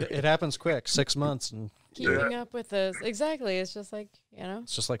 It happens quick, 6 months, and Keeping up with this. Exactly. It's just like,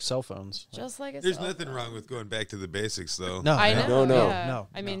 it's just like cell phones. just like a There's cell nothing phone. wrong with going back to the basics, though. No, I know. No. Yeah. No,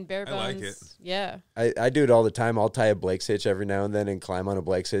 I mean, bare I bones. like it. Yeah. I do it all the time. I'll tie a Blake's hitch every now and then and climb on a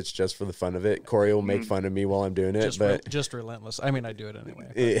Blake's hitch just for the fun of it. Corey will make fun of me while I'm doing it, but just relentless. I mean, I do it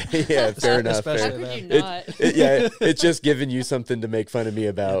anyway. yeah, fair enough. Especially How could that. you not? It's just giving you something to make fun of me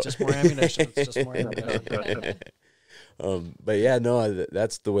about. Just more ammunition. It's just more ammunition. But yeah, no,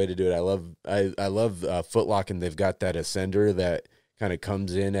 that's the way to do it. I love foot locking. They've got that ascender that kind of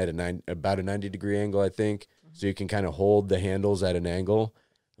comes in at about a 90-degree angle, I think, so you can kind of hold the handles at an angle.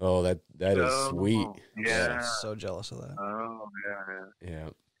 Oh, that is sweet. Yeah. I'm so jealous of that. Oh, Yeah.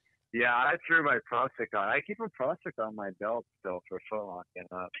 Yeah, I threw my Prosec on. I keep a Prosec on my belt still for foot locking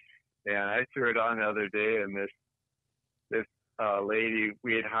up. And I threw it on the other day, and this lady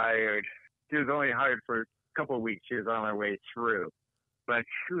we had hired, she was only hired for a couple of weeks. She was on her way through. But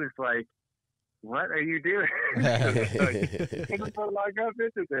she was like, "What are you doing?" Like, foot lock up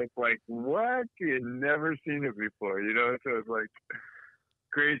into this. Like, what? She had never seen it before, So it's like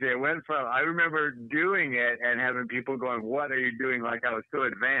crazy. It went from, I remember doing it and having people going, "What are you doing?" Like I was so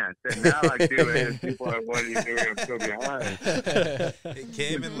advanced. And now I do it and people are, "What are you doing? I'm so behind." It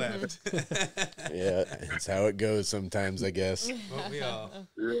came and left. Yeah, that's how it goes sometimes, I guess. Won't we all?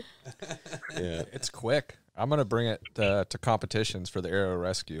 Yeah. It's quick. I'm going to bring it to competitions for the aerial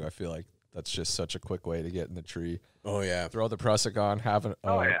rescue. I feel like that's just such a quick way to get in the tree. Oh, yeah. Throw the Prusik on, have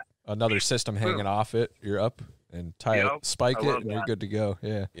yeah. another system hanging off it. You're up and tie it, spike I it, love and you're that. good to go.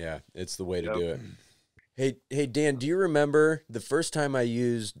 Yeah. Yeah, it's the way to do it. Hey, Dan, do you remember the first time I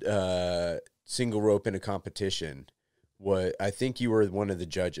used single rope in a competition? I think you were one of the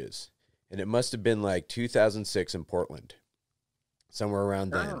judges, and it must have been like 2006 in Portland, somewhere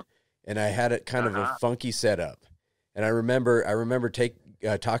around then. Oh. And I had it kind of a funky setup, and I remember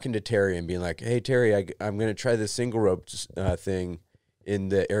talking to Terry and being like, "Hey, Terry, I'm going to try this single rope thing in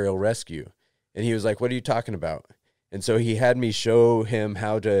the aerial rescue," and he was like, "What are you talking about?" And so he had me show him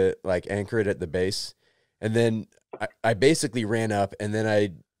how to like anchor it at the base. And then I basically ran up, and then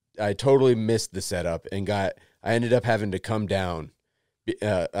I totally missed the setup and I ended up having to come down.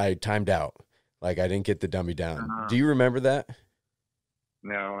 I timed out. Like I didn't get the dummy down. Do you remember that?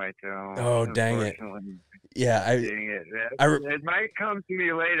 No, I don't. Oh, dang it. Yeah. Dang it. It might come to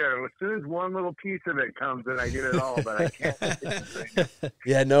me later. As soon as one little piece of it comes in, I get it all, but I can't.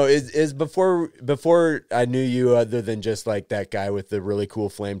 Yeah, no, is before I knew you, other than just like that guy with the really cool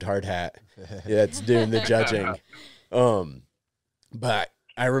flamed hard hat that's doing the judging. But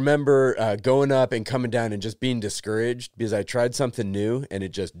I remember going up and coming down and just being discouraged because I tried something new and it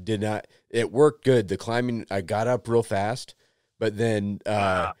just did not. It worked good. The climbing, I got up real fast, but then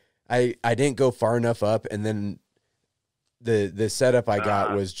I didn't go far enough up, and then the setup I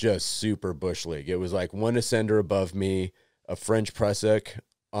got was just super bush league. It was like one ascender above me, a French Prusik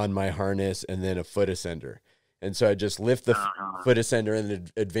on my harness, and then a foot ascender. And so I just lift the foot ascender and then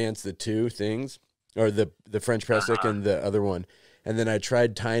advance the two things, or the French Prusik and the other one. And then I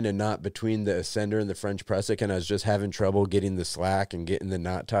tried tying a knot between the ascender and the French Prusik, and I was just having trouble getting the slack and getting the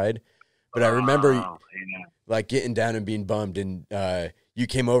knot tied. But I remember like getting down and being bummed, and you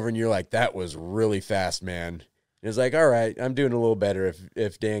came over and you're like, "That was really fast, man." And it's like, all right, I'm doing a little better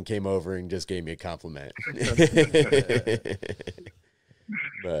if Dan came over and just gave me a compliment.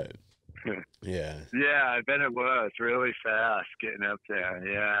 But Yeah. Yeah, I bet it was really fast getting up there.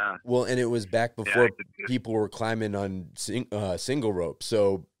 Yeah. Well, and it was back before people were climbing on single rope.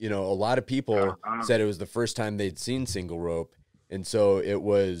 So, you know, a lot of people said it was the first time they'd seen single rope. And so it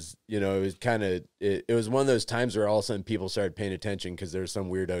was, you know, it was kind of, it was one of those times where all of a sudden people started paying attention because there was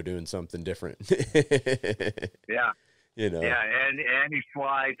some weirdo doing something different. Yeah. You know. Yeah, and he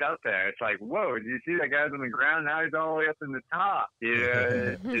flies up there. It's like, whoa, did you see that guy's on the ground? Now he's all the way up in the top.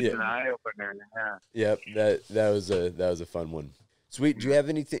 Yeah, it's an eye opener. Yeah. Yep, that was a fun one. Sweet. Do you have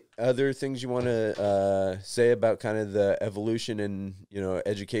any other things you want to say about kind of the evolution and, you know,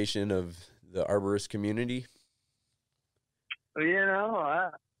 education of the arborist community? Well, you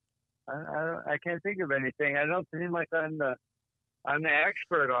know, I can't think of anything. I don't seem like I'm the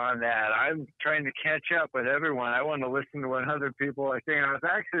expert on that. I'm trying to catch up with everyone. I want to listen to what other people are saying. I was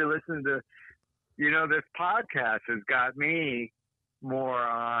actually listening to, you know, this podcast has got me more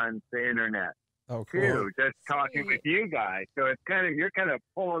on the internet. Oh, cool. Too, just talking with you guys. So it's kind of, you're kind of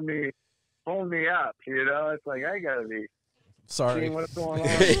pulling me up, you know? It's like, I got to be seeing what's going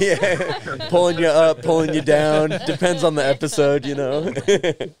on. Yeah. Pulling you up, pulling you down. Depends on the episode, you know?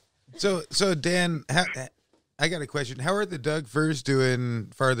 So Dan, I got a question. How are the Doug firs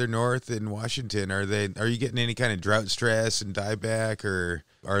doing farther north in Washington? Are you getting any kind of drought stress and dieback, or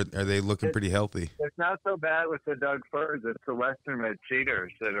are they looking pretty healthy? It's not so bad with the Doug firs. It's the western red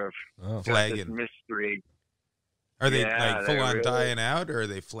cedars that are flagging. Mystery. Are they like full on really dying out, or are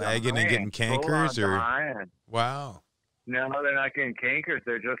they flagging and getting cankers? Or dying. Wow. No, they're not getting cankers.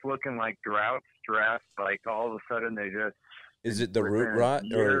 They're just looking like drought stressed. Like all of a sudden they just. Is it the root rot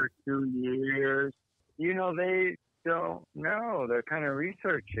or 2 years? You know, they don't know. They're kind of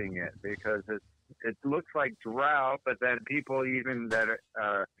researching it because it looks like drought, but then people even that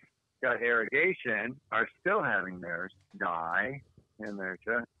got irrigation are still having theirs die, and they're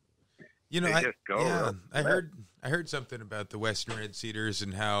just. You know, I heard something about the western red cedars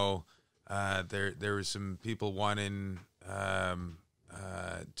and how there was some people wanting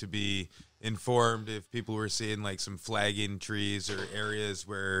to be informed if people were seeing like some flagging trees or areas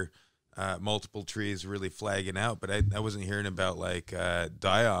where multiple trees really flagging out, but I wasn't hearing about like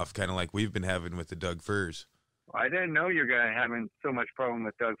die off, kind of like we've been having with the Doug firs. I didn't know you're having so much problem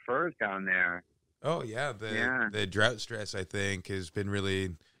with Doug firs down there. Oh yeah, the drought stress I think has been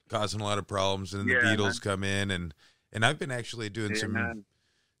really causing a lot of problems, and then the beetles come in, and I've been actually doing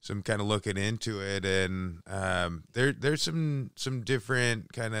some kind of looking into it, and there's some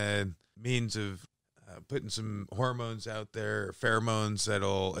different kind of means of putting some hormones out there, pheromones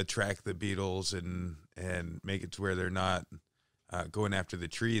that'll attract the beetles and make it to where they're not going after the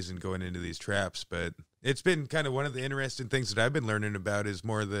trees and going into these traps. But it's been kind of one of the interesting things that I've been learning about is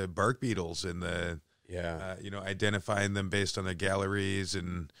more the bark beetles and the identifying them based on their galleries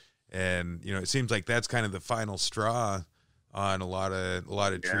and you know, it seems like that's kind of the final straw on a lot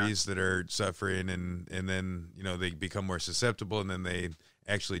of trees that are suffering, and then, you know, they become more susceptible, and then they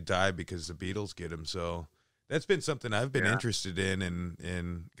actually die because the beetles get them. So that's been something I've been interested in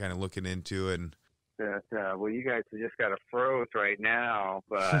and kind of looking into. And well, you guys have just got a froze right now,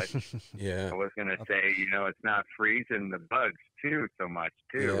 but I was going to say, you know, it's not freezing the bugs too so much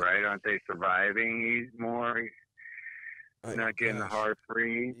too, right? Aren't they surviving more? Not getting a hard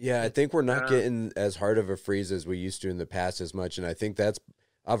freeze. Yeah, I think we're not getting as hard of a freeze as we used to in the past as much, and I think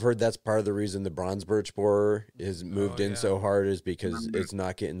I've heard that's part of the reason the bronze birch borer is moved in so hard is because it's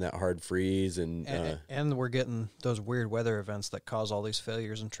not getting that hard freeze, and we're getting those weird weather events that cause all these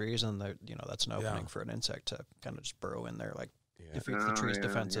failures in trees, and you know, that's an opening for an insect to kind of just burrow in there, like defeats the tree's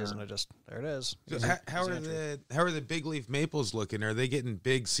defenses, and there it is. So how are the big leaf maples looking? Are they getting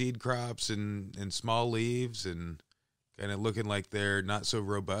big seed crops and small leaves and kind of looking like they're not so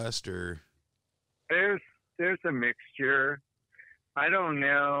robust, or? There's a mixture. I don't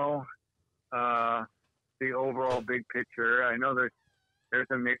know the overall big picture. I know there's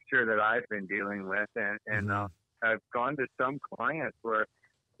a mixture that I've been dealing with, and I've gone to some clients where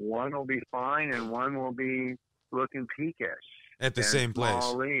one will be fine and one will be looking peakish at the same place.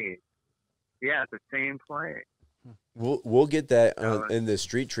 Yeah, at the same place. We'll get that in the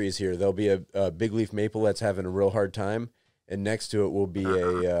street trees here. There'll be a big leaf maple that's having a real hard time, and next to it will be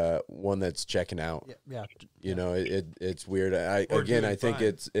a one that's checking out. You know, it's weird. I think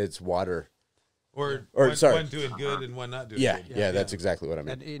it's water. Or sorry, one doing good and one not doing good. Yeah, yeah, that's exactly what I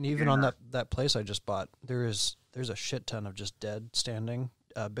mean. And even on that place I just bought, there's a shit ton of just dead standing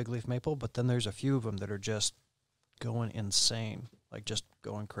big leaf maple, but then there's a few of them that are just going insane, like just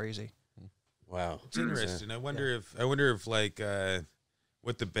going crazy. Wow, it's interesting. I wonder if like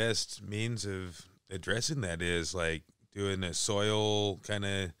what the best means of addressing that is, like doing a soil kind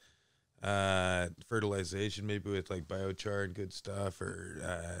of fertilization, maybe with like biochar and good stuff,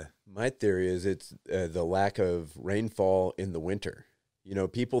 or my theory is it's the lack of rainfall in the winter. You know,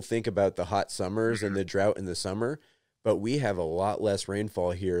 people think about the hot summers and the drought in the summer, but we have a lot less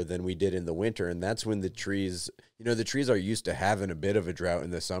rainfall here than we did in the winter, and that's when the trees, you know, the trees are used to having a bit of a drought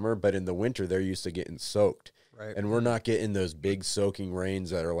in the summer, but in the winter they're used to getting soaked. Right. And we're not getting those big soaking rains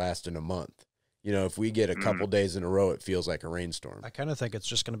that are lasting a month. You know, if we get a couple days in a row, it feels like a rainstorm. I kind of think it's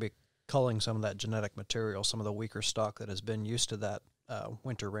just going to be culling some of that genetic material, some of the weaker stock that has been used to that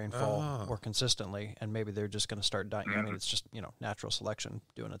winter rainfall more consistently, and maybe they're just going to start dying. I mean, it's just, you know, natural selection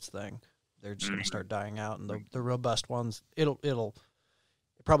doing its thing. They're just going to start dying out, and the robust ones, it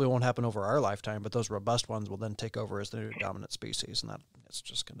probably won't happen over our lifetime, but those robust ones will then take over as the new dominant species, and it's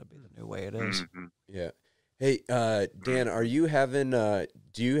just going to be the new way it is. Yeah. Hey, Dan, are you having? Do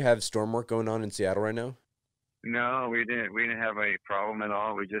you have storm work going on in Seattle right now? No, we didn't. We didn't have a problem at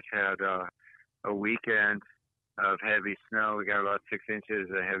all. We just had a weekend of heavy snow. We got about 6 inches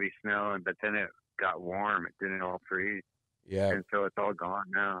of heavy snow, but then it got warm. It didn't all freeze. Yeah. And so it's all gone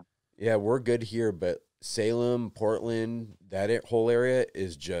now. Yeah, we're good here, but Salem, Portland, that whole area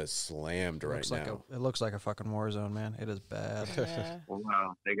is just slammed right now. It looks like a fucking war zone, man. It is bad. Yeah.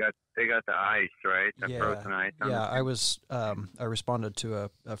 Wow, they got the ice, right? The frozen ice. Yeah, I responded to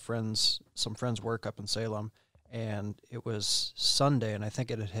some friends' work up in Salem, and it was Sunday, and I think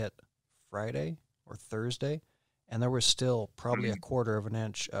it had hit Friday or Thursday, and there was still probably a quarter of an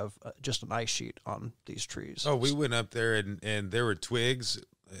inch of just an ice sheet on these trees. Oh, we went up there and there were twigs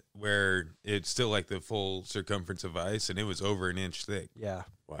where it's still like the full circumference of ice, and it was over an inch thick. Yeah.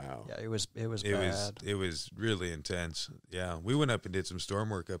 Wow. Yeah, it was bad. It was really intense. Yeah, we went up and did some storm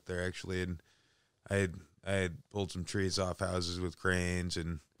work up there actually, and I had pulled some trees off houses with cranes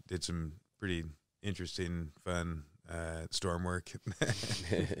and did some pretty interesting, fun storm work.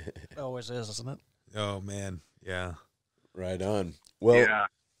 It always is, isn't it? Oh man, yeah. Right on. Well,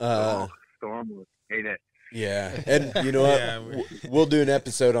 storm work. Hate it. Yeah, and you know what? We'll do an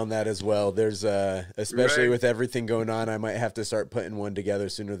episode on that as well. There's especially with everything going on, I might have to start putting one together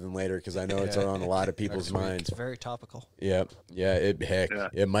sooner than later because I know it's on a lot of people's minds. It's very topical. Yep. Yeah.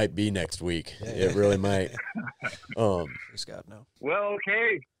 It might be next week. Yeah. It really might. Please God, no. Well,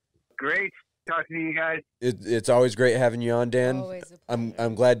 okay, great talking to you guys. It's always great having you on, Dan. Always a pleasure.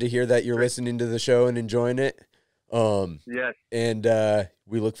 I'm glad to hear that you're listening to the show and enjoying it. Yes. And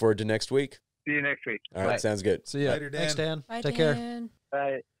we look forward to next week. See you next week. All right, sounds good. See ya. Later, Dan. Thanks, Dan. Bye, Take Dan.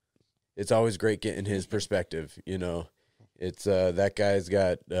 care. Bye. It's always great getting his perspective. You know, it's that guy's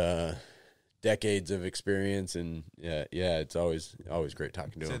got decades of experience, and it's always great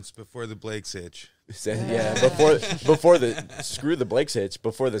talking to him. Since before the Blake's hitch. Yeah, before the screw the Blake's hitch,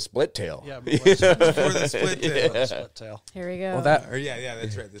 before the split tail. Yeah, before the split tail. The split tail. Here we go. Well, That's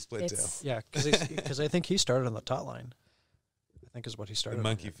right, the split tail. Yeah, because I think he started on the tot line. I think is what he started. The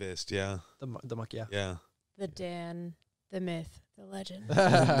monkey fist, yeah. The monkey, yeah. Yeah. the Dan, the myth, the legend.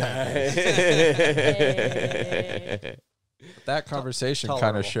 That conversation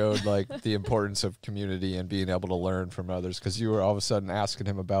kind of showed like the importance of community and being able to learn from others, because you were all of a sudden asking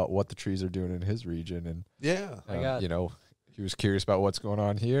him about what the trees are doing in his region, and you know, he was curious about what's going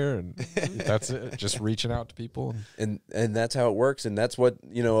on here, and that's it. Just reaching out to people, and that's how it works. And that's what,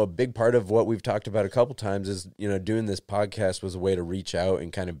 you know, a big part of what we've talked about a couple times is, you know, doing this podcast was a way to reach out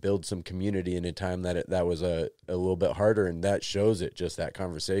and kind of build some community in a time that was a little bit harder, and that shows it. Just that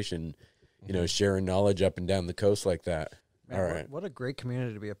conversation, you know, sharing knowledge up and down the coast like that. Man, all right, what a great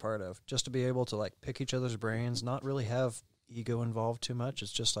community to be a part of. Just to be able to like pick each other's brains, not really have ego involved too much.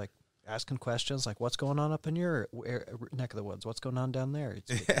 It's just like asking questions like, what's going on up in your neck of the woods? What's going on down there?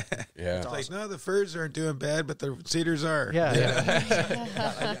 It's awesome. Like, no, the firs aren't doing bad, but the cedars are. Yeah.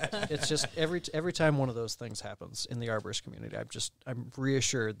 It's just every time one of those things happens in the arborist community, I'm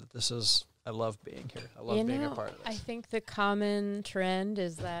reassured that I love being here. I love being a part of this. I think the common trend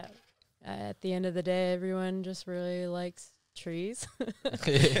is that at the end of the day, everyone just really likes trees.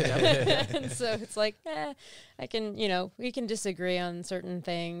 And so it's like, we can disagree on certain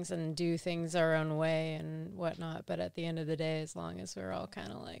things and do things our own way and whatnot, but at the end of the day, as long as we're all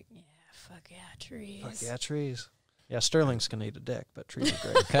kind of like, fuck yeah, trees. Fuck yeah, trees. Yeah, Sterling's gonna eat a dick, but trees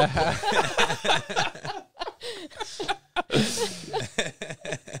are great.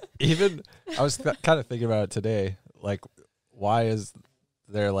 Even I was kind of thinking about it today, like, why is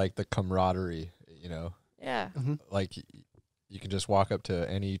there like the camaraderie, you know? Yeah. Mm-hmm. Like, you can just walk up to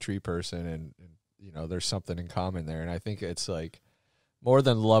any tree person and you know, there's something in common there. And I think it's like more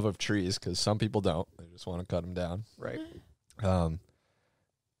than love of trees, because some people don't. They just want to cut them down. Right.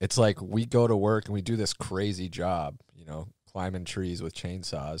 It's like we go to work and we do this crazy job, you know, climbing trees with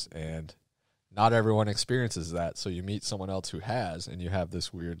chainsaws, and not everyone experiences that. So you meet someone else who has, and you have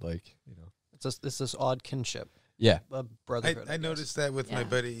this weird, like, you know, it's this odd kinship. Yeah, brotherhood. I noticed that with my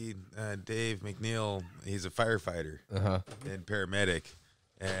buddy Dave McNeil. He's a firefighter and paramedic,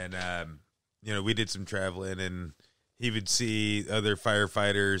 and you know, we did some traveling, and he would see other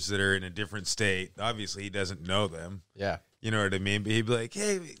firefighters that are in a different state. Obviously, he doesn't know them. Yeah. You know what I mean? But he'd be like,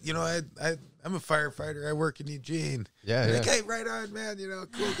 hey, you know, I'm a firefighter. I work in Eugene. Yeah. Like, hey, right on, man. You know,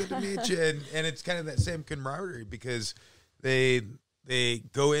 cool, good to meet you. And it's kind of that same camaraderie because they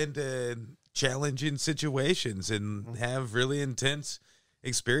go into challenging situations and have really intense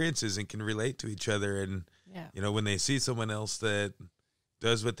experiences and can relate to each other. And, you know, when they see someone else that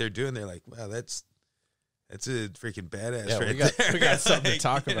does what they're doing, they're like, wow, that's a freaking badass we got something to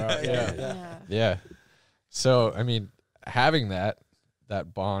talk about. Yeah. So, I mean, having that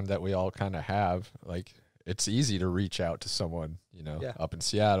bond that we all kind of have, like, it's easy to reach out to someone, you know, up in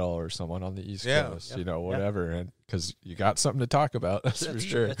Seattle or someone on the East Coast, you know, whatever. And because you got something to talk about, that's for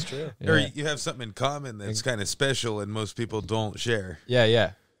sure. That's true. Or you have something in common that's kind of special and most people don't share.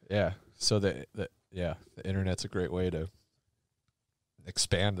 Yeah. So the internet's a great way to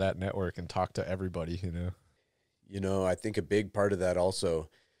expand that network and talk to everybody, you know. You know, I think a big part of that also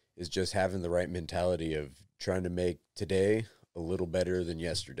is just having the right mentality of trying to make today a little better than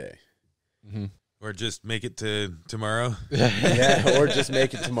yesterday. Mm-hmm. Or just make it to tomorrow. Or just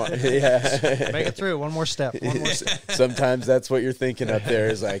make it tomorrow. Make it through. One more step. Sometimes that's what you're thinking up there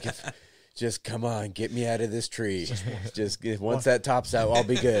is like, just come on, get me out of this tree. Just once that top's out, I'll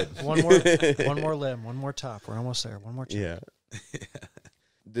be good. One more limb, one more top. We're almost there. One more top. Yeah.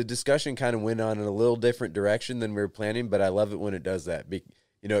 The discussion kind of went on in a little different direction than we were planning, but I love it when it does that.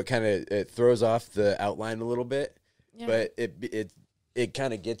 You know, it throws off the outline a little bit, but it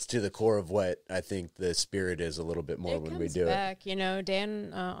kind of gets to the core of what I think the spirit is a little bit more when we do it. You know,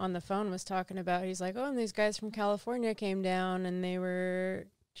 Dan on the phone was talking about, he's like, oh, and these guys from California came down and they were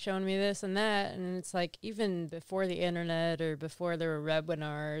showing me this and that. And it's like, even before the internet or before there were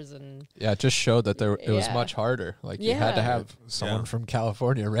webinars and. Yeah, it just showed that it was much harder. Like you had to have someone from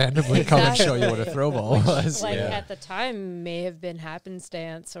California randomly come and show you what a throw ball was. Like at the time may have been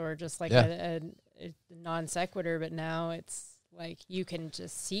happenstance or just like a non sequitur, but now it's like you can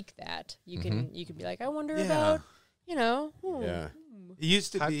just seek that. You can be like, I wonder about, you know. It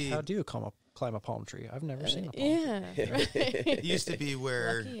used to be. How do you climb a palm tree? I've never seen a palm tree. Right. It used to be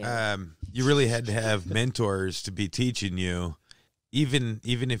where you really had to have mentors to be teaching you, even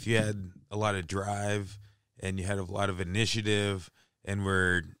if you had a lot of drive and you had a lot of initiative and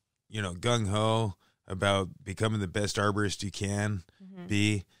were, you know, gung ho about becoming the best arborist you can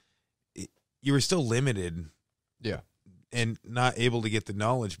be. You were still limited. Yeah. And not able to get the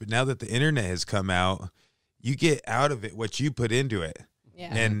knowledge. But now that the internet has come out, you get out of it what you put into it.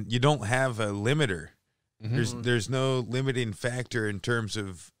 Yeah. And you don't have a limiter. Mm-hmm. There's no limiting factor in terms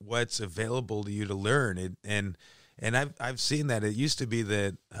of what's available to you to learn. And I've seen that. It used to be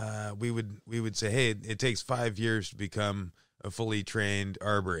that we would say, hey, it takes 5 years to become a fully trained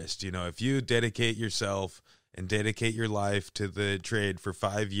arborist. You know, if you dedicate yourself and dedicate your life to the trade for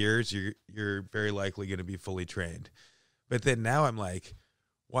 5 years, you're very likely going to be fully trained. But then now I'm like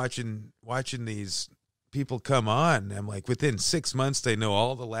watching these people come on. I'm like, within 6 months, they know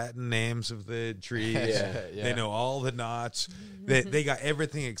all the Latin names of the trees. They know all the knots. They got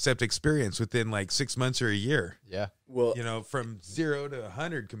everything except experience within like 6 months or a year. Yeah. Well, you know, from 0 to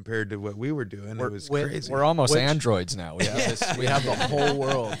 100 compared to what we were doing, it was crazy. We're almost androids now. We have we have the whole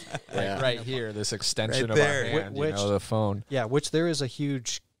world right here. This extension of our hand, you know, the phone. Yeah, which there is a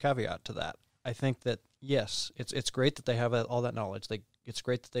huge caveat to that. I think that yes, it's great that they have all that knowledge. It's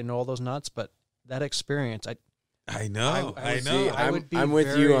great that they know all those knots, but that experience, I know. I'm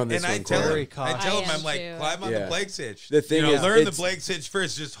with you on this. And I tell him, I'm like, climb on the Blake's hitch. The thing is, learn the Blake's hitch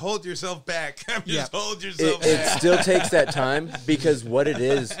first. Just hold yourself back. Hold yourself back. It still takes that time because what it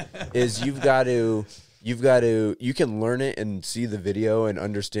is you can learn it and see the video and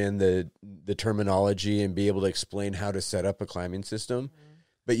understand the terminology and be able to explain how to set up a climbing system.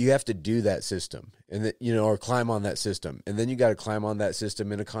 But you have to do that system and or climb on that system. And then you got to climb on that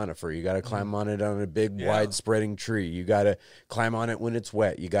system in a conifer. You got to climb on it on a big, wide spreading tree. You got to climb on it when it's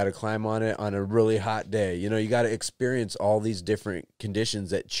wet. You got to climb on it on a really hot day. You know, you got to experience all these different conditions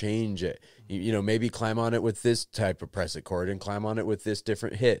that change it. You know, maybe climb on it with this type of pressure cord and climb on it with this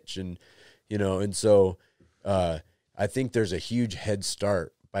different hitch. And, you know, and so I think there's a huge head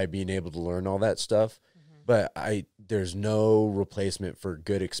start by being able to learn all that stuff. But there's no replacement for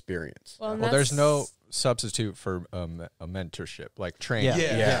good experience. Well, there's no substitute for a mentorship, like training.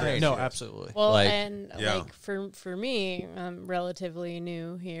 Yeah. No, absolutely. Well, like for me, I'm relatively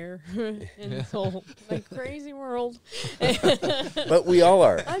new here in this whole like crazy world. But we all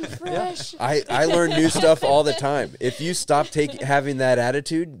are. I'm fresh. I learn new stuff all the time. If you stop having that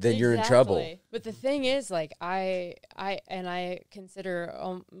attitude, then you're in trouble. But the thing is, like I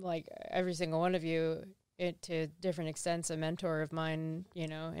consider like every single one of you, to different extents, a mentor of mine. You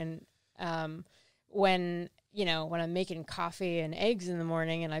know, and when I'm making coffee and eggs in the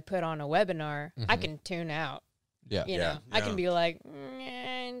morning and I put on a webinar, I can tune out. Yeah. I can be like,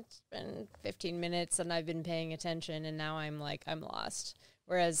 it's been 15 minutes and I've been paying attention and now I'm lost.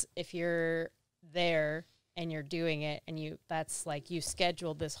 Whereas if you're there and you're doing it and that's like you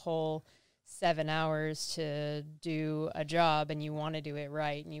scheduled this whole 7 hours to do a job and you want to do it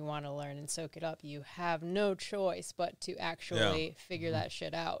right and you want to learn and soak it up, you have no choice but to actually figure that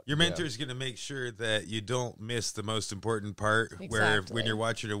shit out. Your mentor is going to make sure that you don't miss the most important part. Exactly. Where when you're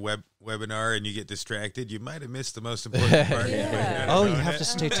watching a webinar and you get distracted, you might have missed the most important part. You have to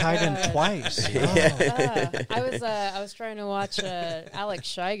stay tied in twice. I was trying to watch Alex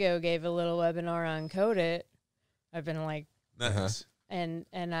Shigo gave a little webinar on Code It. I've been like, nice. And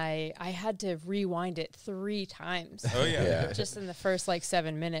I had to rewind it 3 times. Oh yeah. Just in the first like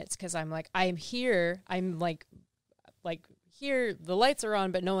 7 minutes, because I'm here. I'm like here. The lights are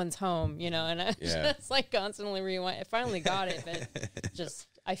on, but no one's home. You know, and I just like constantly rewind. I finally got it, but just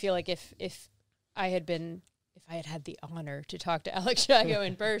I feel like if I had had the honor to talk to Alex Shigo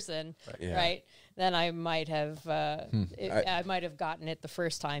in person, right, then I might have I might have gotten it the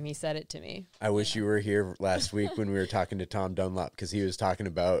first time he said it to me. I wish you were here last week when we were talking to Tom Dunlop, because he was talking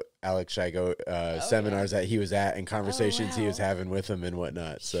about Alex Shigo seminars that he was at and conversations he was having with him and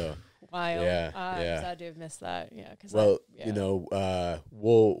whatnot. So wild. Sad to have missed that. Yeah. You know,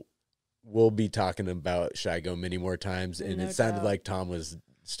 we'll be talking about Shigo many more times, and it sounded like Tom was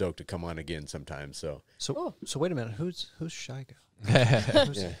stoked to come on again sometime. So wait a minute, who's Shigo?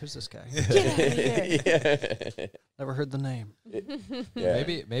 Who's this guy? Never heard the name.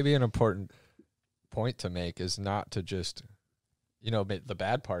 Maybe an important point to make is not to just, the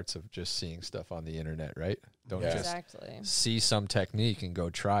bad parts of just seeing stuff on the internet, right? Don't just see some technique and go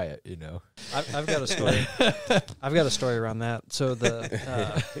try it. I've got a story. I've got a story around that. So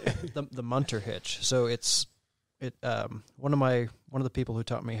the Munter hitch. So one of the people who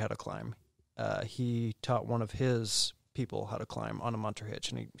taught me how to climb. He taught one of his people how to climb on a Munter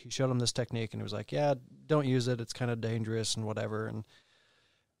hitch, and he showed him this technique, and he was like, "Yeah, don't use it. It's kind of dangerous and whatever." And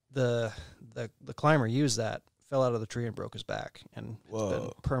the climber used that, fell out of the tree, and broke his back, and it's been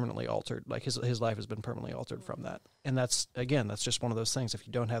permanently altered. Like his life has been permanently altered from that. And that's just one of those things. If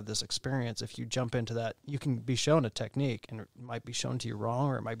you don't have this experience, if you jump into that, you can be shown a technique, and it might be shown to you wrong,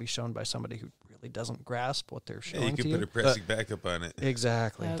 or it might be shown by somebody who really doesn't grasp what they're showing to you. You can put a pressing backup on it.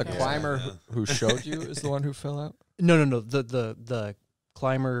 Exactly. Okay. The climber who showed you is the one who fell out? No. The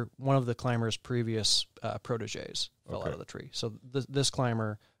climber, one of the climber's previous proteges fell out of the tree. So this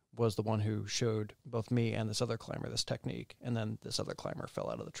climber was the one who showed both me and this other climber this technique, and then this other climber fell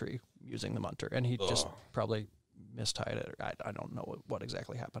out of the tree using the Munter, and he just probably mistied it. I don't know what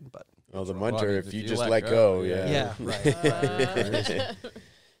exactly happened, but the Munter, if you just let go, right.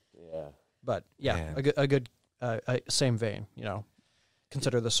 But a good same vein,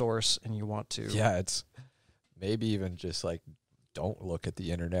 consider the source, and you want to. Yeah, it's maybe even just like, don't look at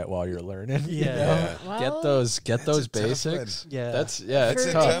the internet while you're learning. Well, get those basics. That's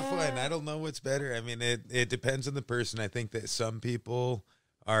a tough one. I don't know what's better. I mean, it depends on the person. I think that some people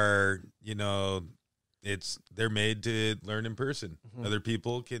are, they're made to learn in person. Mm-hmm. Other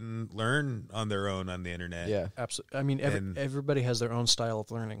people can learn on their own on the internet. Yeah, absolutely. I mean, everybody has their own style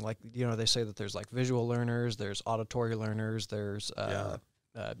of learning. Like, they say that there's like visual learners, there's auditory learners, there's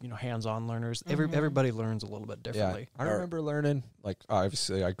hands-on learners. Mm-hmm. Everybody learns a little bit differently. I remember learning, like,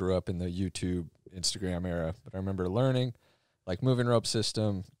 obviously I grew up in the YouTube, Instagram era, but I remember learning, like, moving rope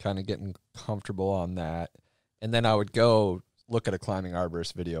system, kind of getting comfortable on that. And then I would go look at a climbing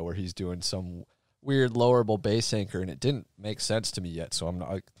arborist video where he's doing some weird lowerable base anchor, and it didn't make sense to me yet, so I'm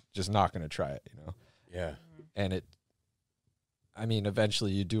just not going to try it, Yeah. And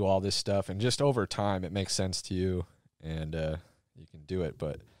eventually you do all this stuff, and just over time it makes sense to you, and you can do it.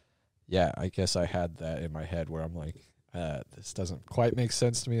 But yeah, I guess I had that in my head where I'm like, this doesn't quite make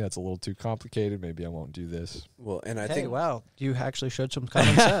sense to me. That's a little too complicated. Maybe I won't do this. Well, and I think, wow, you actually showed some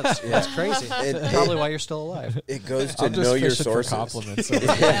common sense. That's crazy. Probably why you're still alive. It goes to know your sources. Compliments.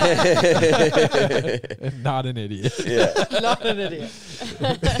 Not an idiot. Yeah. Not an idiot.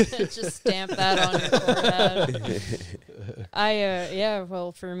 Just stamp that on your forehead.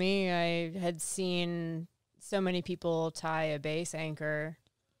 Well, for me, I had seen so many people tie a base anchor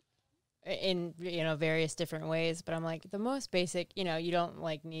in, various different ways, but I'm like, the most basic, you don't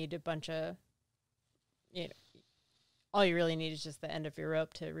like need a bunch of, all you really need is just the end of your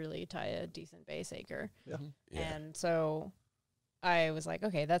rope to really tie a decent base anchor. Yeah. And so I was like,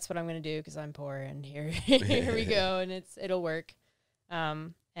 okay, that's what I'm going to do because I'm poor, and here we go, and it'll work.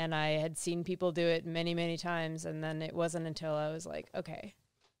 And I had seen people do it many, many times, and then it wasn't until I was like, okay,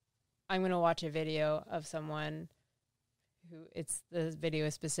 I'm going to watch a video of someone the video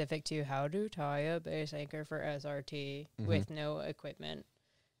is specific to how to tie a base anchor for SRT with no equipment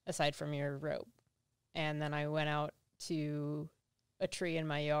aside from your rope. And then I went out to a tree in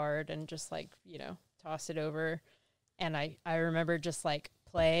my yard and just tossed it over. And I remember just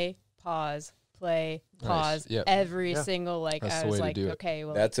play, pause, Nice. Yep. every single, That's I was like, okay,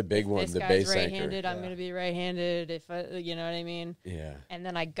 well, that's a big one. This The guy's base right-handed, anchor. I'm going to be right-handed. If you know what I mean? Yeah. And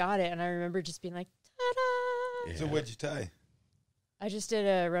then I got it, and I remember just being like, ta-da! Yeah. So what'd you tie? I just did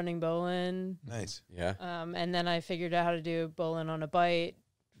a running bowline. Nice. Yeah. And then I figured out how to do bowline on a bite.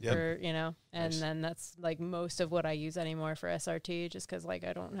 Yep. For, and Nice. then that's most of what I use anymore for SRT, just because I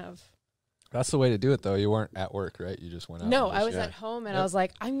don't have. That's the way to do it, though. You weren't at work, right? You just went out. No, and I was at home, and I was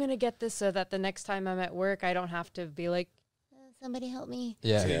like, I'm gonna get this so that the next time I'm at work, I don't have to be like, somebody help me.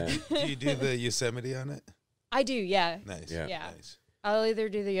 Yeah. So do you do the Yosemite on it? I do, yeah. Nice. Yeah. Nice. I'll either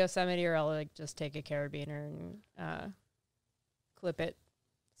do the Yosemite or I'll just take a carabiner and clip it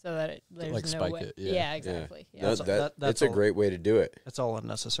so that there's no spike way. it. Yeah. Yeah, exactly. Yeah. No, That's it's a great way to do it. That's all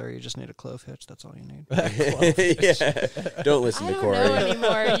unnecessary. You just need a clove hitch. That's all you need. Yeah. Don't listen I to don't Corey. know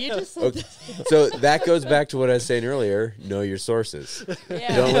anymore. You just Okay. So that goes back to what I was saying earlier. Know your sources.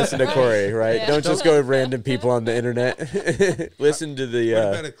 yeah. Don't listen to Corey, right? Yeah. Don't just go with random people on the internet. Listen to the. What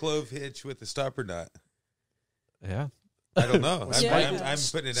about a clove hitch with a stopper knot? Yeah. I don't know. Yeah. I'm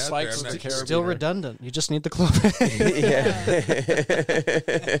putting it out Spikes there. I'm with not the Still carabiner. redundant. You just need the clove. Yeah.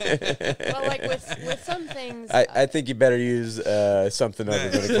 Well, with some things, I think you better use something other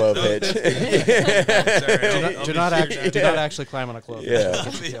than a clove hitch. Do not actually climb on a clove. Yeah.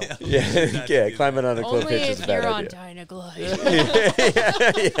 Yeah. Climbing on a clove only hitch is if a bad you're on idea. Dynaglide.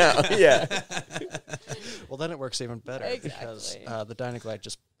 Yeah. Well, then it works even better because the Dynaglide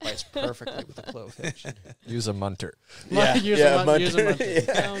just bites perfectly with the clove hitch. Use a munter. Use a munter.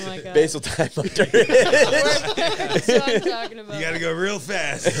 Yeah. Oh my god. Basal tie munter. That's what I'm talking about. You got to go real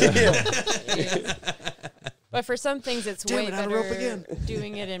fast. Yeah. But for some things, it's Damn way it, out of rope better again.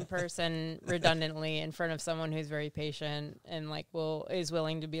 doing it in person, redundantly, in front of someone who's very patient and is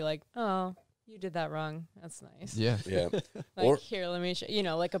willing to be like, "Oh, you did that wrong. That's nice." Yeah. Yeah. Here, let me show.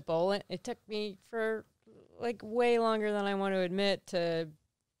 Like a bowline. It took me for way longer than I want to admit to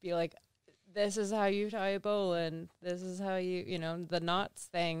be like, this is how you tie a bowline. This is how you, the knots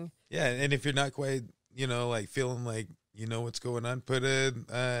thing. Yeah, and if you're not quite, feeling like you know what's going on, put a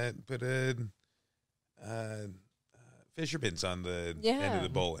fisherman's on the end of the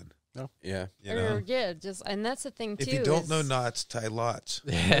bowline. No. Yeah. And that's the thing too. If you don't know knots, tie lots.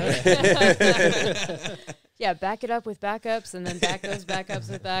 Yeah, back it up with backups, and then back those backups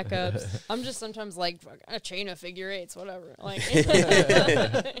with backups. I'm just sometimes a chain of figure eights, whatever.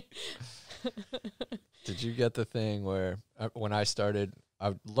 Did you get the thing where when I started,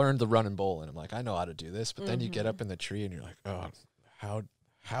 I learned the run and bowl, and I'm like, I know how to do this, but then you get up in the tree and you're like, oh,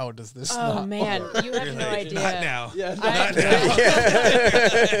 how does this? Oh man, work? you have no idea. Not now. Yeah, Not now.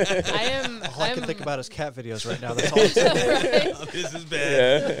 I am. All I can think about is cat videos right now. That's all. I'm saying. Right? Oh, this is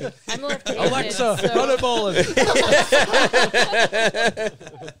bad. Yeah. I'm left-handed. Alexa, so, run and bowling.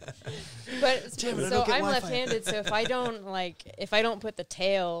 But Damn it, I so don't get I'm Wi-Fi. left-handed. So if I don't put the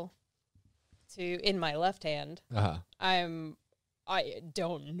tail in my left hand, Uh-huh. I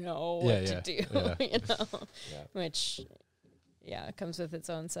don't know what to do. Which comes with its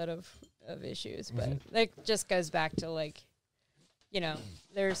own set of issues. But that just goes back to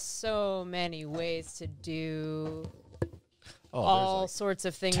there's so many ways to do all sorts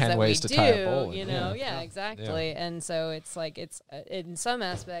of things 10 that ways we to do. tie a bowling. Exactly. Yeah. And so it's in some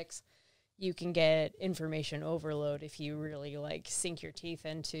aspects you can get information overload if you really sink your teeth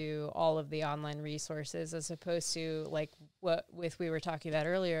into all of the online resources, as opposed to what we were talking about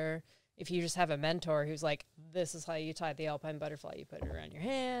earlier. If you just have a mentor who's like, this is how you tie the alpine butterfly, you put it around your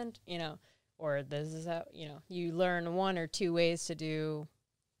hand, or this is how, you learn 1 or 2 ways to do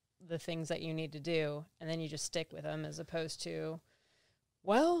the things that you need to do, and then you just stick with them, as opposed to,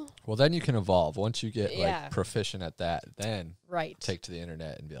 well, then you can evolve. Once you get like proficient at that, then take to the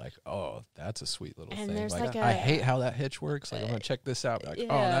internet and be like, oh, that's a sweet little thing. Like, I hate how that hitch works. Like, I'm gonna check this out. Like, oh,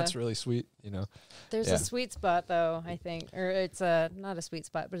 that's really sweet. There's a sweet spot, though, I think, or it's not a sweet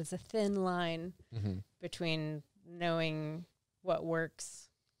spot, but it's a thin line between knowing what works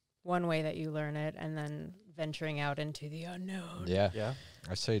one way that you learn it, and then venturing out into the unknown. Yeah.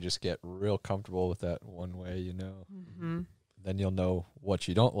 I say just get real comfortable with that one way, Then you'll know what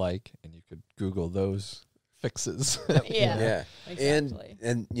you don't like, and you could Google those fixes. Yeah. Exactly.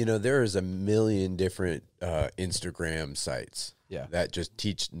 And there is a million different Instagram sites that just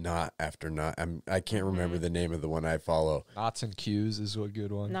teach knot after knot. I can't remember the name of the one I follow. Knots and Cues is a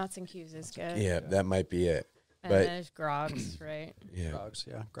good one. Knots and Cues is good. Yeah, that might be it. And but there's Grogs, right? Yeah.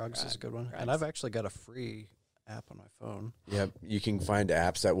 Grogs is a good one. Grogs. And I've actually got a free app on my phone. Yep. You can find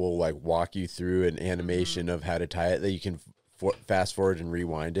apps that will like walk you through an animation of how to tie it, that you can fast forward and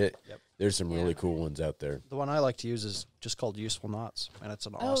rewind it. Yep. There's some really cool ones out there. The one I like to use is just called Useful Knots, and it's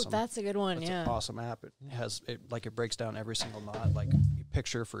an awesome. Oh, that's a good one. It's an awesome app. It has it breaks down every single knot, like you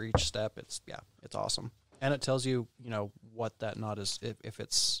picture for each step. It's awesome, and it tells you what that knot is.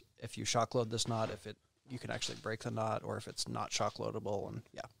 If you shock load this knot, you can actually break the knot, or if it's not shock loadable, and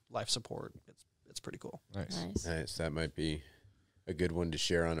life support. It's pretty cool. Nice. That might be a good one to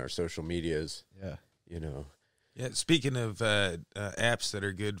share on our social medias. Yeah. Yeah, speaking of apps that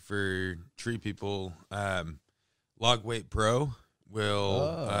are good for tree people, Log Weight Pro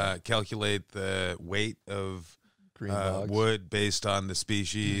will calculate the weight of wood based on the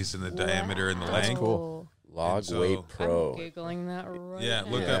species and the diameter and the length. Cool. Log Weight Pro. I'm Googling that right now.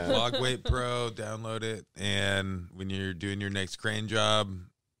 Look up Log Weight Pro, download it, and when you're doing your next crane job,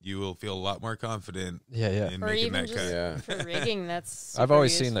 you will feel a lot more confident in making that cut. For rigging, that's I've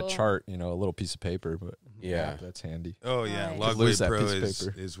always seen the chart, a little piece of paper, but that's handy. Oh, yeah. Nice. Log Weight Pro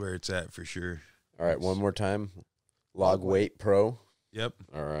is where it's at for sure. All right, one more time. Log Weight Pro. Yep.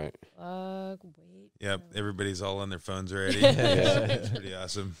 All right. Log Weight. Yep. Everybody's all on their phones already. It's pretty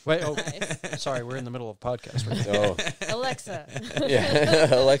awesome. Wait. Oh, sorry. We're in the middle of a podcast. Alexa.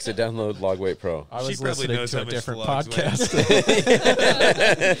 Alexa, download Log Weight Pro. I was listening to a different podcast.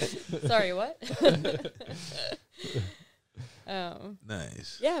 Sorry, what?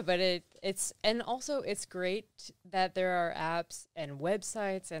 Nice. Yeah, but it's great that there are apps and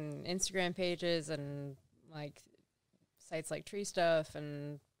websites and Instagram pages and like sites like TreeStuff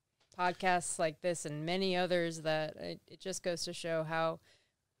and podcasts like this and many others that it just goes to show how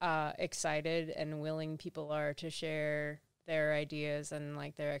excited and willing people are to share their ideas and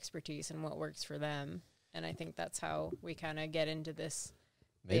like their expertise and what works for them. And I think that's how we kind of get into this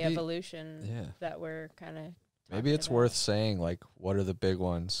the evolution that we're kind of maybe it's worth saying, like, what are the big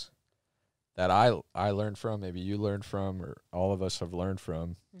ones that I learned from, maybe you learned from, or all of us have learned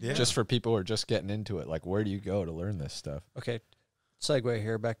from, just for people who are just getting into it. Like, where do you go to learn this stuff? Okay, segue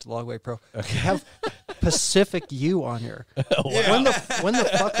here back to Logway Pro. Okay. Have Pacific U on here. When the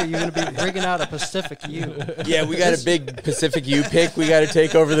fuck are you going to be bringing out a Pacific U? Yeah, we got a big Pacific U pick. We got to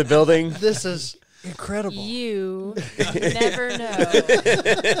take over the building. This is incredible. You never know.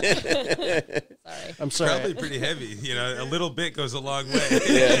 Sorry. I'm sorry. Probably pretty heavy. A little bit goes a long way.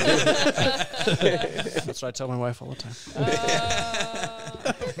 That's what I tell my wife all the time.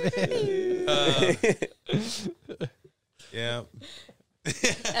 Yeah.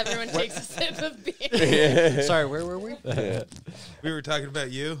 Everyone takes a sip of beer. Yeah. Sorry, where were we? We were talking about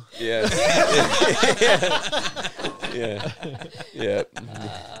you. Yeah. Yeah.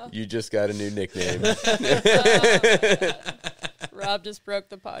 You just got a new nickname. Rob just broke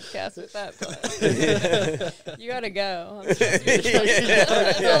the podcast with that part. You gotta go. That's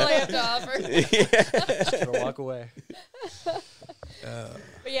all I have to offer. Just gonna walk away.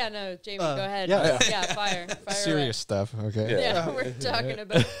 But yeah, no, Jamie, go ahead. Fire serious stuff. Okay. Yeah, we're talking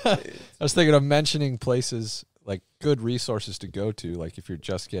about. I was thinking of mentioning places, like good resources to go to. Like if you're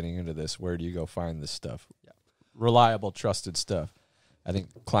just getting into this, where do you go find this stuff? Yeah. Reliable, trusted stuff. I think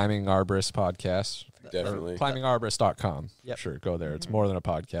Climbing Arborist podcast. Definitely. ClimbingArborist.com. Yep. Sure, go there. It's more than a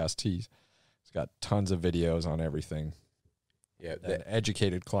podcast. He's got tons of videos on everything. Yeah. An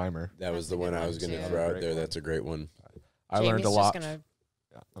educated climber. That was the one I was going to throw out there. That's a great one. I learned a lot.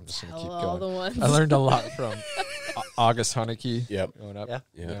 I'm just going to keep going. I learned a lot from August Hunnicky. Yep. Going up.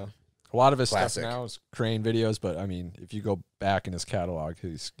 Yeah. A lot of his stuff now is crane videos, but I mean, if you go back in his catalog,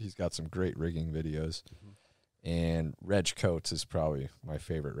 he's got some great rigging videos. And Reg Coates is probably my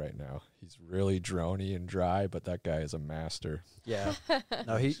favorite right now. He's really droney and dry, but that guy is a master. Yeah.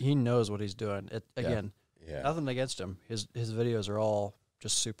 No, he knows what he's doing. Again, nothing against him. His videos are all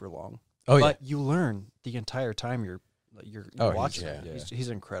just super long. Oh, but you learn the entire time you're watching him. He's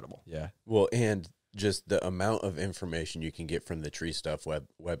incredible. Yeah. Well, and just the amount of information you can get from the TreeStuff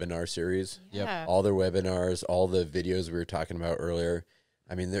webinar series. Yeah. All their webinars, all the videos we were talking about earlier.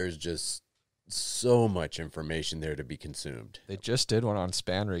 I mean, there's just so much information there to be consumed. They just did one on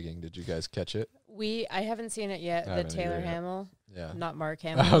span rigging. Did you guys catch it? I haven't seen it yet. The Taylor Hamill. Yeah. Not Mark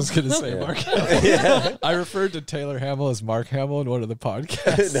Hamill. I was going to say Mark Hamill. I referred to Taylor Hamill as Mark Hamill in one of the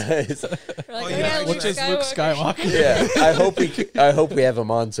podcasts. Nice. Which is Luke Skywalker. Yeah. I hope we have him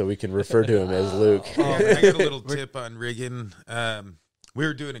on so we can refer to him as Luke. I got a little tip on rigging. We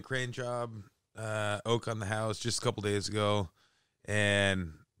were doing a crane job, oak on the house just a couple days ago,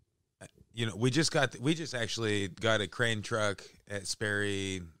 and we just actually got a crane truck at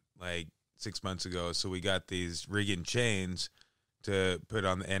Sperry like 6 months ago. So we got these rigging chains to put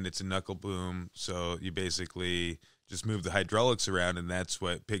on the end. It's a knuckle boom. So you basically just move the hydraulics around, and that's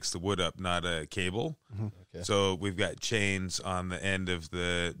what picks the wood up, not a cable. Mm-hmm. Okay. So we've got chains on the end of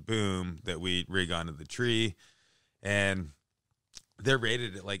the boom that we rig onto the tree, and they're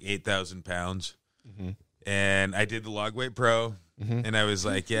rated at like 8,000 pounds. Mm-hmm. And I did the Log Weight Pro. Mm-hmm. And I was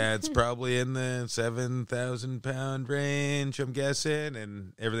like, yeah, it's probably in the 7,000 pound range, I'm guessing.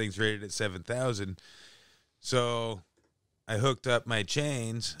 And everything's rated at 7,000. So I hooked up my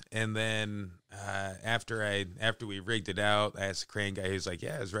chains. And then after we rigged it out, I asked the crane guy, he's like,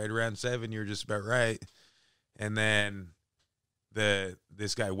 yeah, it's right around 7. You're just about right. And then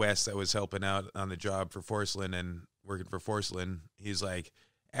this guy, Wes, that was helping out on the job for Forceland and working for Forceland, he's like,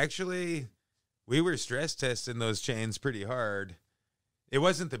 actually, we were stress testing those chains pretty hard. It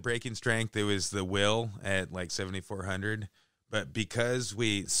wasn't the braking strength. It was the will at like 7,400. But because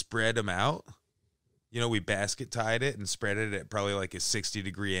we spread them out, we basket tied it and spread it at probably like a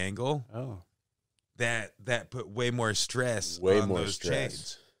 60-degree angle. Oh. That put way more stress on those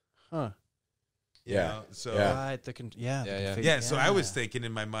chains. Huh. So I was thinking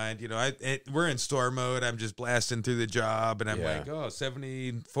in my mind, we're in store mode. I'm just blasting through the job, and I'm like,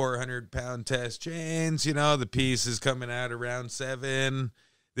 7,400 pound test chains. The piece is coming out around 7.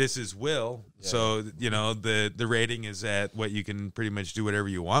 This is will, so the rating is at what you can pretty much do whatever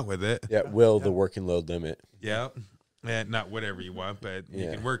you want with it. Yeah, the working load limit. Yeah, and not whatever you want, but you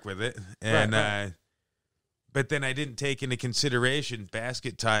can work with it. And but then I didn't take into consideration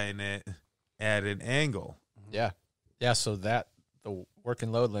basket tying it at an angle. Yeah. So the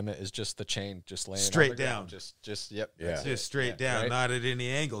working load limit is just the chain just laying straight on the down. Just Just straight down, right? not at any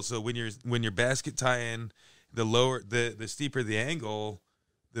angle. So when you're basket tying, the lower the steeper the angle,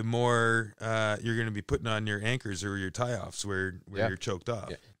 the more you're going to be putting on your anchors or your tie offs where you're choked off.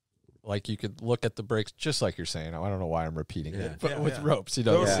 Yeah. Like you could look at the brakes just like you're saying. I don't know why I'm repeating it, but with ropes,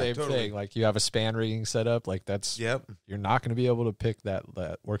 Totally, the same totally. thing. Like you have a span rigging set up, like that's you're not going to be able to pick that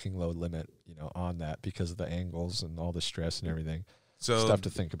working load limit, on that because of the angles and all the stress and everything. So stuff to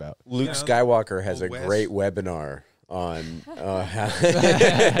think about. Luke Skywalker has a great webinar on how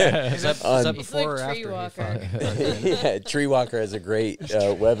is that before or Tree after? Walker. Tree Walker has a great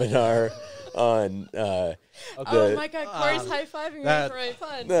webinar on Oh my God, Corey's high-fiving me for my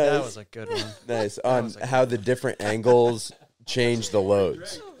fun. That was a good one. Nice. On how the different angles change the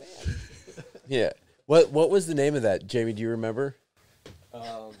loads. Oh, man. Yeah. What was the name of that, Jamie? Do you remember?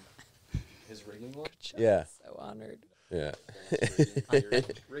 His rigging one? Yeah. So honored. Yeah.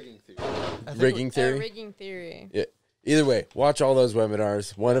 Rigging theory. Rigging theory? Rigging theory. Yeah. Either way, watch all those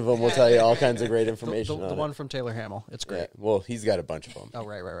webinars. One of them will tell you all kinds of great information The on one it. from Taylor Hamill. It's great. Yeah. Well, he's got a bunch of them. Oh,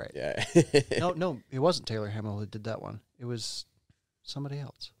 right. Yeah. No, it wasn't Taylor Hamill who did that one. It was somebody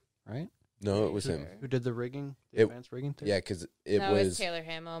else, right? No, it was him. Who did the rigging? The advanced rigging theory? Yeah, because it No, was... it's Taylor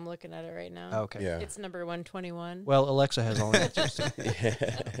Hamill. I'm looking at it right now. Oh, okay. Yeah. It's number 121. Well, Alexa has all the answers.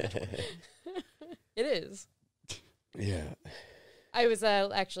 It is. Yeah. I was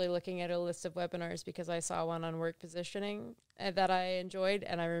actually looking at a list of webinars because I saw one on work positioning that I enjoyed,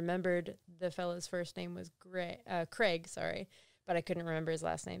 and I remembered the fellow's first name was Craig, but I couldn't remember his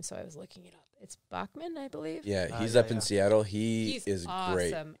last name, so I was looking it up. It's Bachman, I believe. Yeah, he's up in Seattle. He's awesome.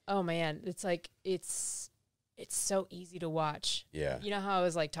 Great. Oh man, it's like it's so easy to watch. Yeah. You know how I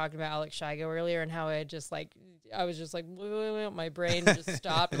was like talking about Alex Shigo earlier, and how I was just like my brain just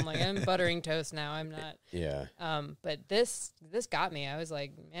stopped. I'm like, I'm buttering toast now. I'm not. Yeah. But this got me. I was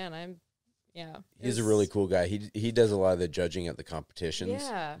like, man, He's a really cool guy. He does a lot of the judging at the competitions.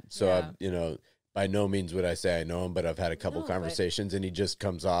 Yeah. So yeah. by no means would I say I know him, but I've had a couple conversations, and he just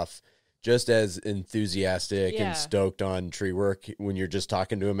comes off just as enthusiastic and stoked on tree work when you're just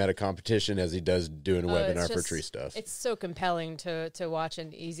talking to him at a competition as he does doing a webinar for TreeStuff. It's so compelling to watch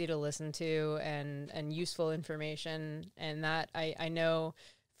and easy to listen to and useful information. And that I know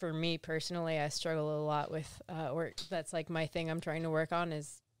for me personally, I struggle a lot with work. That's like my thing I'm trying to work on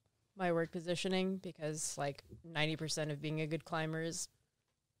is my work positioning, because like 90% of being a good climber is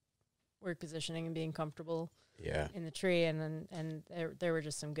work positioning and being comfortable in the tree. And there were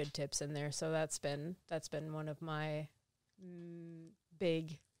just some good tips in there. So that's been one of my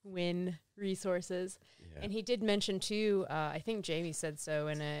big win resources. Yeah. And he did mention too, I think Jamie said so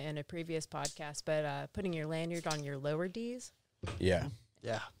in a previous podcast, but putting your lanyard on your lower Ds. Yeah.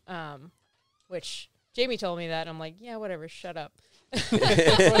 Yeah. Which Jamie told me that. I'm like, yeah, whatever, shut up.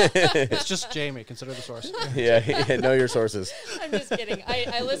 It's just Jamie. Consider the source. Yeah, know your sources. I'm just kidding.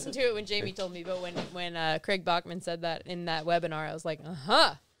 I listened to it when Jamie told me, but when Craig Bachman said that in that webinar, I was like,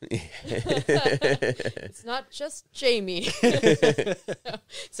 uh-huh. It's not just Jamie.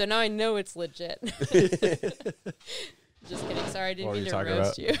 So now I know it's legit. Just kidding. Sorry, I didn't mean to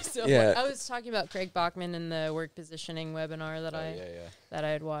roast you. So I was talking about Craig Bachman and the work positioning webinar that that I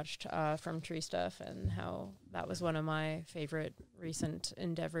had watched from TreeStuff, and how that was one of my favorite recent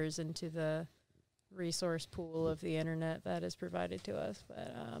endeavors into the resource pool of the internet that is provided to us.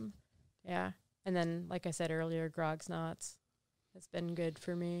 But and then like I said earlier, Grog's Knots has been good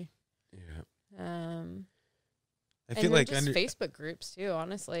for me. Yeah. I feel like just Facebook groups too,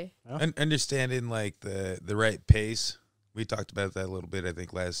 honestly. Understanding like the right pace. We talked about that a little bit, I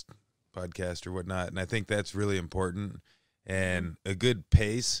think, last podcast or whatnot, and I think that's really important. And a good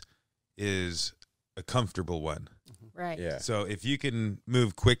pace is a comfortable one. Right. Yeah. So if you can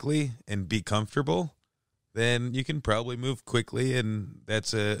move quickly and be comfortable, then you can probably move quickly, and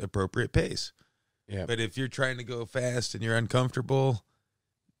that's a appropriate pace. Yeah. But if you're trying to go fast and you're uncomfortable,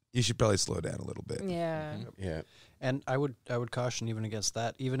 you should probably slow down a little bit. Yeah. Yeah. And I would caution even against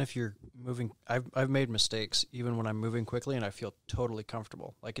that. Even if you're moving, I've made mistakes even when I'm moving quickly and I feel totally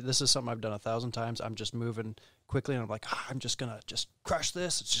comfortable. Like this is something I've done 1,000 times. I'm just moving quickly and I'm like, I'm just gonna crush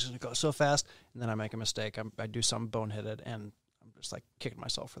this. It's just gonna go so fast. And then I make a mistake. I do something boneheaded and I'm just like kicking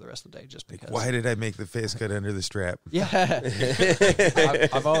myself for the rest of the day just because. Why did I make the face cut under the strap? Yeah.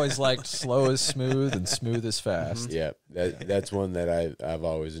 I've always liked slow is smooth and smooth is fast. Yeah, that's one that I've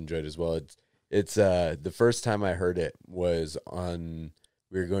always enjoyed as well. It's the first time I heard it was on,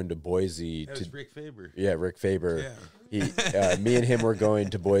 we were going to Boise. That was Rick Faber. Yeah, Rick Faber. Yeah. Me and him were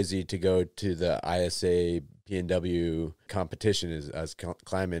going to Boise to go to the ISA P&W competition as I was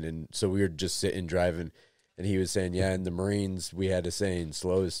climbing. And so we were just sitting driving, and he was saying, in the Marines, we had a saying,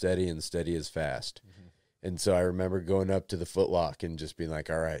 slow is steady and steady is fast. And so I remember going up to the footlock and just being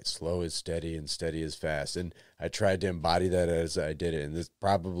like, all right, slow is steady and steady is fast. And I tried to embody that as I did it. And this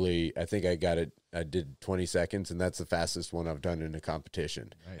probably, I think I got it, I did 20 seconds, and that's the fastest one I've done in a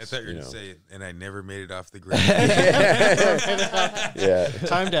competition. Nice. I thought you were going to say, and I never made it off the ground. Yeah.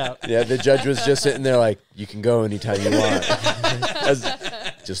 Timed out. Yeah, the judge was just sitting there like, you can go anytime you want.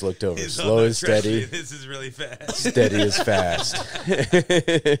 Just looked over. Slow is steady. This is really fast. Steady is fast.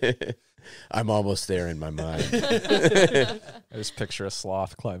 I'm almost there in my mind. I just picture a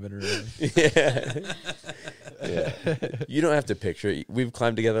sloth climbing around. Yeah. You don't have to picture it. We've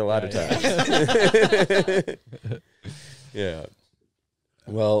climbed together a lot of times. Yeah.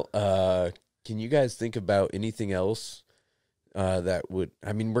 Well, can you guys think about anything else that would?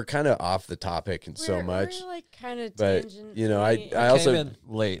 I mean, we're kind of off the topic and so much. We're like kind of but tangent. you know, I also came in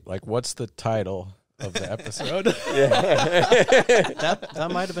late. Like, what's the title of the episode? That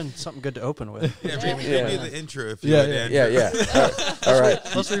might have been something good to open with. Yeah, maybe the intro if you would. Yeah. All right.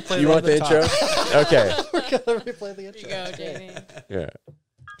 Let's replay. You want the intro? Okay. We're gonna replay the intro. There you go, Jamie. Yeah.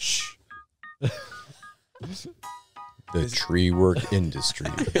 Shh. The tree work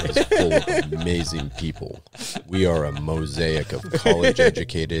industry is full of amazing people. We are a mosaic of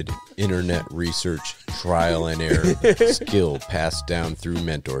college-educated, internet research, trial and error, skill passed down through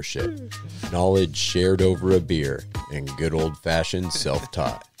mentorship, knowledge shared over a beer, and good old-fashioned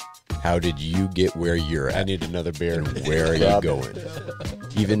self-taught. How did you get where you're at? I need another beer. And where are you going?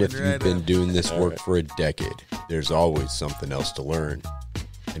 Even if you've been doing this work for a decade, there's always something else to learn.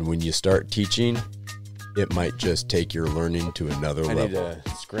 And when you start teaching, it might just take your learning to another level.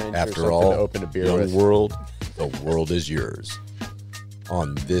 After all, open a beer young world, the world is yours.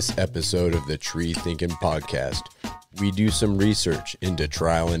 On this episode of the Tree Thinking Podcast, we do some research into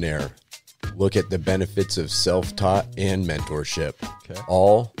trial and error, look at the benefits of self-taught and mentorship,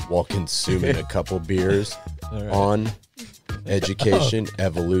 all while consuming a couple beers on education,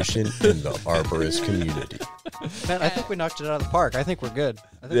 evolution, and the Arborist community. Man, I think we knocked it out of the park. I think we're good.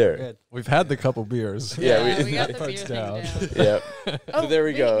 There. We're good. We've had the couple beers. Yeah, we got the beer thing down. Yep. Oh, so there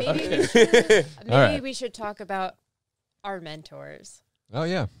we go. Maybe we should talk about our mentors. Oh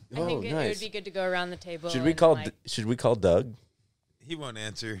yeah. I think it would be good to go around the table. Should we call Doug? He won't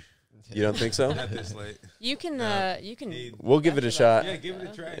answer. You don't think so? Not this late. You can. You can. We'll give it a shot. Yeah, give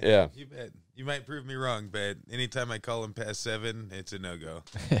it a try. Yeah. You bet. You might prove me wrong, but anytime I call him past 7, it's a no-go.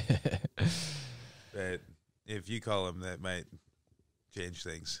 But if you call him, that might change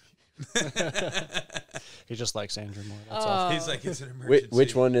things. He just likes Andrew more. That's all. He's like, it's an emergency.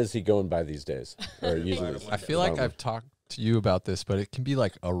 Which one is he going by these days? Or usually, I feel like I've talked to you about this, but it can be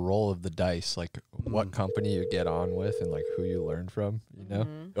like a roll of the dice, like what company you get on with and like who you learn from, you know?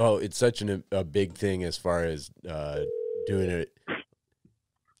 Oh, it's such a big thing as far as doing it.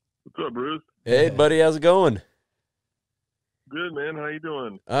 What's up, Bruce? Hey, buddy, how's it going? Good, man. How you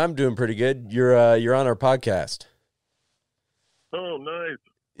doing? I'm doing pretty good. You're on our podcast. Oh, nice.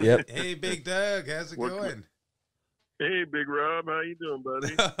 Yep. Hey, Big Doug, how's it going? Hey, Big Rob, how you doing,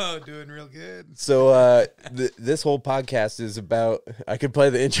 buddy? Oh, doing real good. So this whole podcast is about. I could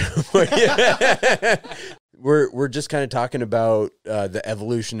play the intro for you. We're just kind of talking about the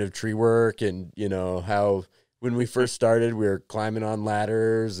evolution of tree work, and how when we first started, we were climbing on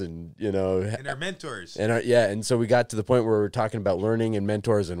ladders, and and our mentors, and so we got to the point where we were talking about learning and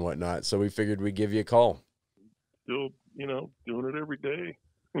mentors and whatnot. So we figured we'd give you a call. Still, doing it every day.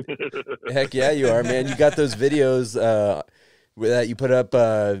 Heck yeah, you are, man. You got those videos that you put up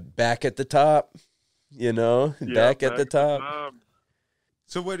back at the top, back at the top.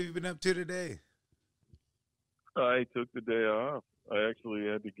 So what have you been up to today? I took the day off. I actually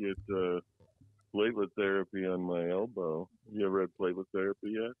had to get platelet therapy on my elbow. You ever had platelet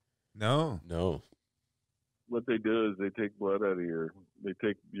therapy yet? No. What they do is they take blood out of they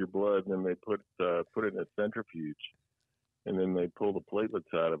take your blood and then they put it in a centrifuge. And then they pull the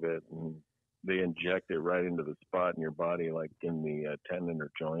platelets out of it, and they inject it right into the spot in your body, like in the tendon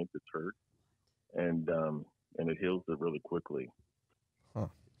or joint that's hurt, and it heals it really quickly. Huh.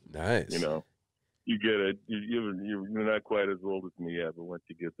 Nice. You get it. You're not quite as old as me yet, but once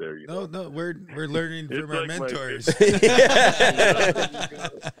you get there, No, we're learning from our like mentors.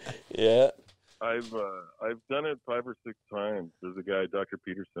 Yeah. I've done it 5 or 6 times. There's a guy, Dr.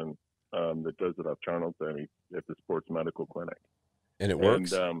 Peterson, that does it off Charnelton at the sports medical clinic. And it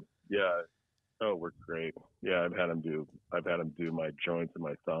works? And, it works great. Yeah, I've had him do my joints and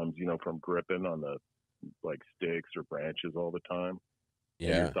my thumbs, from gripping on the sticks or branches all the time. Yeah.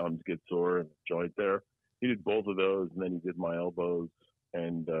 And your thumbs get sore and the joint there. He did both of those, and then he did my elbows.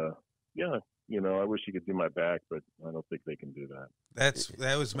 And I wish he could do my back, but I don't think they can do that.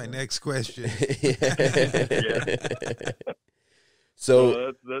 That was my next question.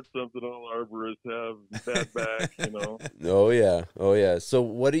 So that's something all arborists have, bad back, Oh yeah. So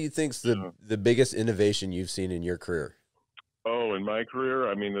what do you think's the biggest innovation you've seen in your career? Oh, in my career,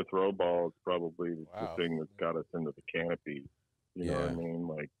 I mean, the throw ball is probably the thing that's got us into the canopy. You know what I mean?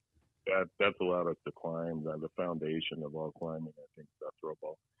 Like that's allowed us to climb the foundation of all climbing. I think that throw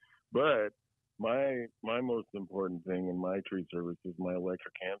ball. But my most important thing in my tree service is my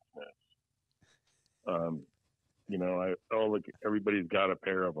electric hand smiths. Everybody's got a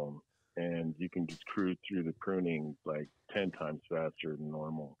pair of them, and you can just cruise through the pruning like 10 times faster than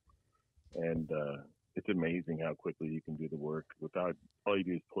normal. And it's amazing how quickly you can do the work without all you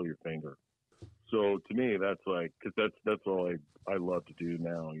do is pull your finger. So to me, that's because that's all I love to do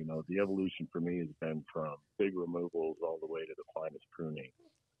now. The evolution for me has been from big removals all the way to the finest pruning.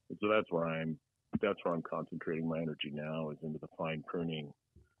 And so that's where I'm concentrating my energy now, is into the fine pruning.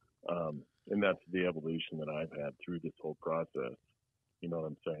 And that's the evolution that I've had through this whole process. You know what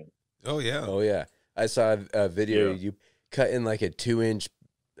I'm saying? Oh yeah. I saw a video you cut in like a 2-inch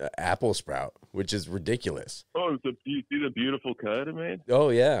apple sprout, which is ridiculous. Oh, you see the beautiful cut I made? Oh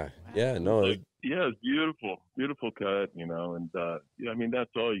yeah. Yeah, no. It's beautiful cut, and I mean, that's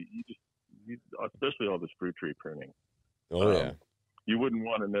all you especially all this fruit tree pruning. Oh yeah. You wouldn't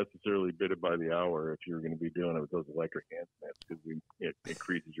want to necessarily bid it by the hour if you were going to be doing it with those electric hand smiths, because it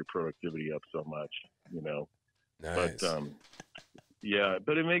increases your productivity up so much, Nice.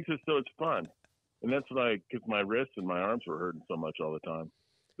 But it makes it so it's fun. And that's because my wrists and my arms were hurting so much all the time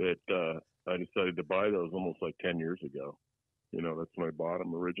that I decided to buy those almost like 10 years ago. That's when I bought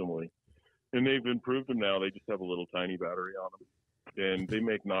them originally. And they've improved them now. They just have a little tiny battery on them. And they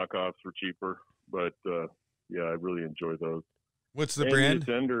make knockoffs for cheaper. But, I really enjoy those. What's the brand?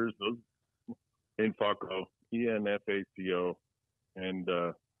 The Ascenders, those Enfaco, ENFACO. And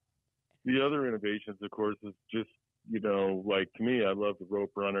the other innovations, of course, is just like to me, I love the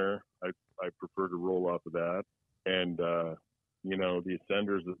rope runner. I prefer to roll off of that. And, the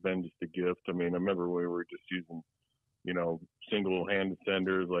ascenders have been just a gift. I mean, I remember we were just using, single hand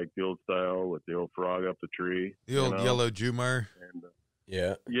ascenders like the old style with the old frog up the tree. The old yellow Jumar. And,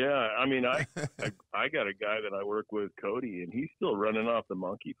 yeah. Yeah. I mean, I got a guy that I work with, Cody, and he's still running off the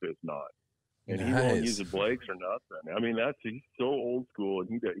monkey fist knot. And he won't use the Blakes or nothing. I mean, he's so old school, and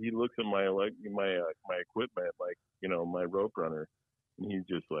he looks at my equipment like, my rope runner, and he's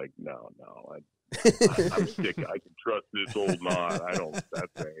just like, no, I'm sick. I can trust this old knot.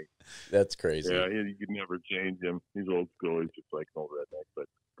 That's right. That's crazy. Yeah, you could never change him. He's old school. He's just like an old redneck, but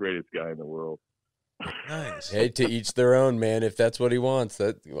greatest guy in the world. Nice. Hey, to each their own, man. If that's what he wants,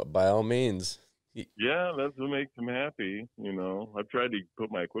 that by all means. Yeah, that's what makes him happy. I've tried to put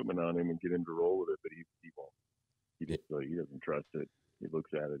my equipment on him and get him to roll with it, but he won't. He doesn't trust it. He looks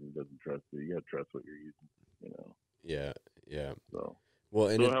at it and doesn't trust it. You got to trust what you're using. Yeah, yeah. So,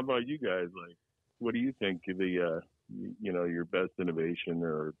 how about you guys? Like, what do you think of the your best innovation,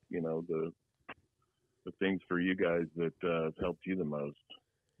 or the things for you guys that have helped you the most?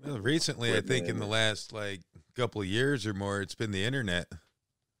 Well, recently, I think in the last couple of years or more, it's been the internet.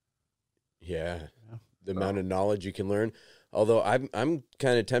 Yeah, the amount of knowledge you can learn. Although I'm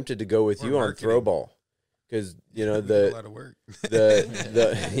kind of tempted to go with you on throw ball, because a lot of work.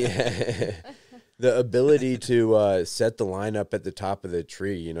 The ability to set the line up at the top of the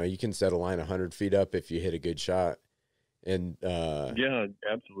tree. You can set a line 100 feet up if you hit a good shot, and yeah,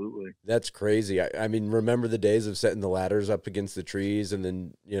 absolutely. That's crazy. I mean, remember the days of setting the ladders up against the trees and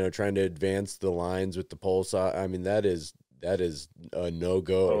then trying to advance the lines with the pole saw. I mean, that is a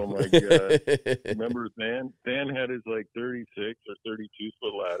no-go. Oh, my God. Remember Than had his 36 or 32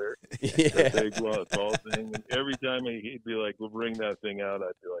 foot ladder. Yeah. That big, tall thing. And every time he'd be like, we'll bring that thing out,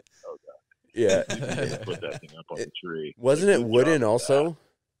 I'd be like, oh, God. Yeah. Put that thing up on the tree. Wasn't it wooden also?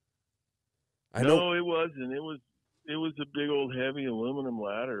 No, it wasn't. It was a big old heavy aluminum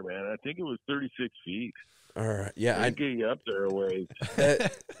ladder, man. I think it was 36 feet. All right. Yeah. I'd get you up there a ways.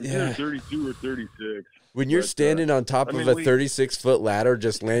 Yeah. 32 or 36. When you're standing on top of a 36-foot ladder,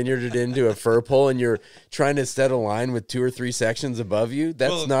 just lanyarded into a fir pole, and you're trying to set a line with 2 or 3 sections above you,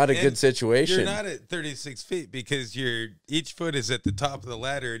 that's not a good situation. You're not at 36 feet because each foot is at the top of the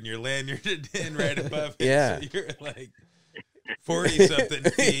ladder, and you're lanyarded in right above it. Yeah. So you're like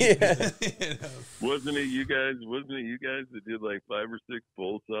 40-something feet. Yeah. Wasn't it you guys that did 5 or 6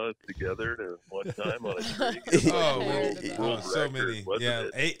 pole saws together at one time on a tree? So many. Yeah,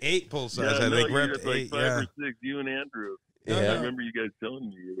 8 pole saws. Yeah, I think we're up to 8. 5 or 6. You and Andrew. Yeah. I remember you guys telling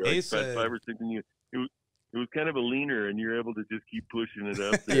me you were 5 or 6, and it was kind of a leaner, and you're able to just keep pushing it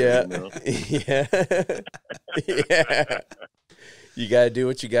up there. Yeah. Yeah. You got to do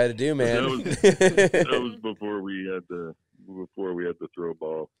what you got to do, man. That was before we had the throw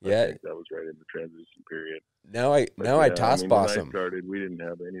ball. Yeah, I think that was right in the transition period. Now I toss boss them. When I started, we didn't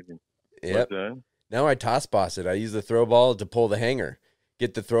have anything. Yep. Now I toss boss it. I use the throw ball to pull the hanger.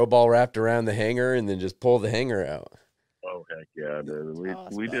 Get the throw ball wrapped around the hanger, and then just pull the hanger out. Oh heck yeah, dude.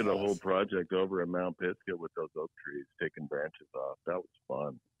 We did a whole project over at Mount Pisgah with those oak trees, taking branches off. That was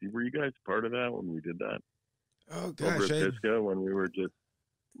fun. Were you guys part of that when we did that? Oh gosh, over at Pisgah when we were just.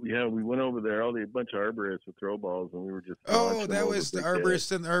 Yeah, we went over there, a bunch of arborists with throw balls, and we were just. Oh, that was the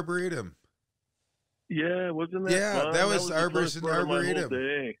Arborist and the Arboretum. Yeah, wasn't that fun? That was the Arborist and the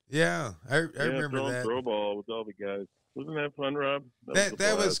Arboretum. Yeah, I remember that. Throw ball with all the guys. Wasn't that fun, Rob?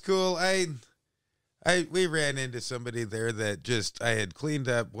 That was cool. We ran into somebody there that I had cleaned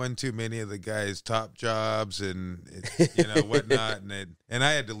up one too many of the guys' top jobs and whatnot, and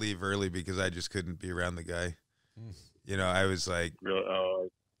I had to leave early because I just couldn't be around the guy. I was like,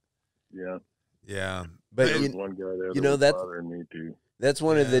 yeah. But one guy there that's bothering me too. That's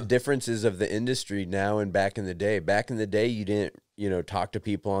one of the differences of the industry now and back in the day. Back in the day, you didn't, talk to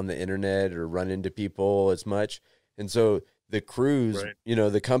people on the internet or run into people as much. And so the crews,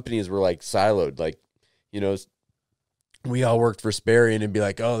 the companies were siloed. We all worked for Sperry and it'd be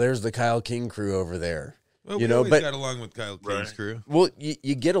like, oh, there's the Kyle King crew over there. Well, we always got along with Kyle King's crew. Well,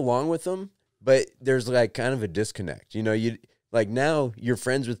 you get along with them, but there's kind of a disconnect. Now you're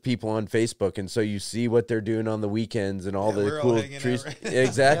friends with people on Facebook, and so you see what they're doing on the weekends and all the cool trees. Right?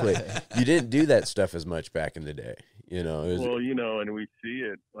 Exactly. You didn't do that stuff as much back in the day. And we see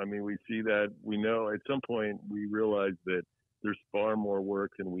it. I mean, we see that. We know at some point we realize that there's far more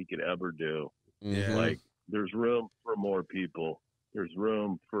work than we could ever do. Yeah. There's room for more people. There's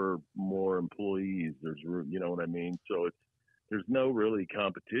room for more employees. There's room, you know what I mean? So there's no really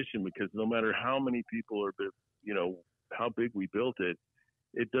competition because no matter how many people are, how big we built it,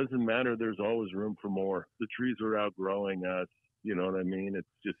 it doesn't matter. There's always room for more. The trees are outgrowing us. You know what I mean? It's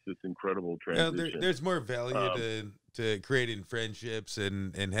just this incredible transition. There's more value to creating friendships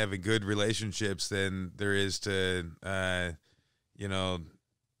and having good relationships than there is to,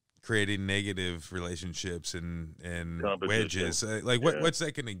 creating negative relationships and wedges. What's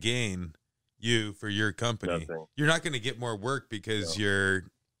that going to gain you for your company? Nothing. You're not going to get more work because you're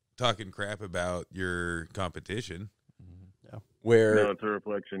talking crap about your competition. Where it's a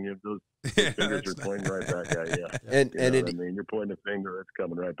reflection. Those fingers are pointing right back at you. And you're pointing a finger, it's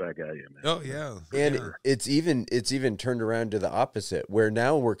coming right back at you, man. Oh yeah, and it's even turned around to the opposite, where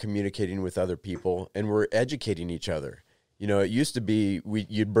now we're communicating with other people and we're educating each other. It used to be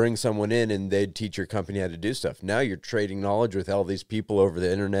you'd bring someone in and they'd teach your company how to do stuff. Now you're trading knowledge with all these people over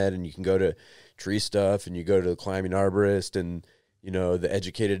the internet, and you can go to TreeStuff and you go to the Climbing Arborist and the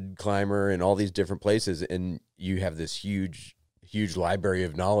Educated Climber and all these different places, and you have this huge library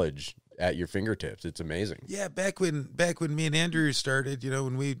of knowledge at your fingertips. It's amazing. Yeah, back when me and Andrew started,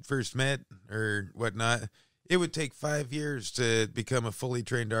 when we first met or whatnot, it would take 5 years to become a fully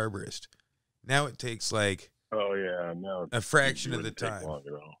trained arborist. Now it takes a fraction of the time. Long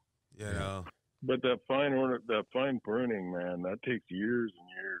at all. But that fine pruning, man, that takes years and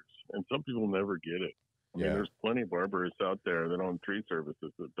years, and some people never get it. I mean, there's plenty of arborists out there that own tree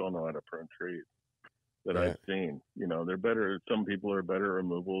services that don't know how to prune trees. That I've seen, they're better. Some people are better at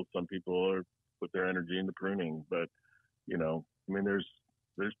removal. Some people are put their energy into pruning. But, there's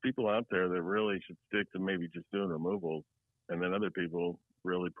people out there that really should stick to maybe just doing removals, and then other people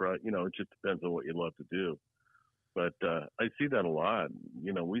really, it just depends on what you love to do. But I see that a lot.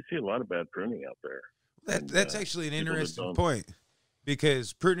 We see a lot of bad pruning out there. That's actually an interesting point,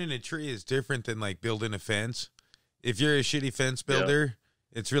 because pruning a tree is different than like building a fence. If you're a shitty fence builder,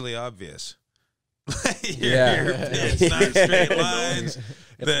 it's really obvious. It's not straight lines.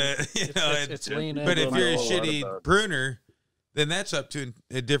 It's lean. But if you're a shitty pruner, then that's up to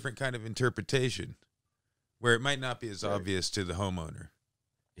a different kind of interpretation, where it might not be as obvious to the homeowner.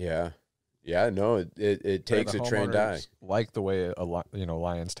 No, it takes a trained eye. Like the way a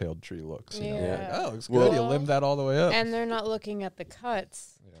lion's tailed tree looks. Yeah. It looks good. You limb that all the way up, and they're not looking at the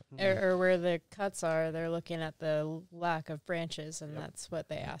cuts. Or where the cuts are, they're looking at the lack of branches, and that's what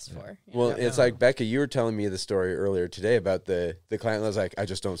they asked for. Well, it's like, Becca, you were telling me the story earlier today about the client was like, I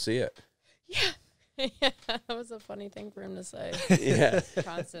just don't see it. Yeah, that was a funny thing for him to say.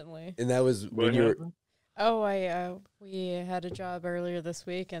 Constantly. And that was when you were... Oh, we had a job earlier this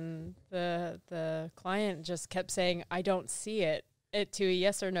week, and the client just kept saying, I don't see it. To a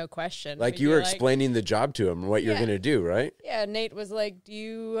yes or no question. Like you were explaining the job to him, what you're going to do, right? Yeah, Nate was like, do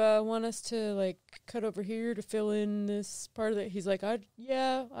you want us to cut over here to fill in this part of it? He's like, I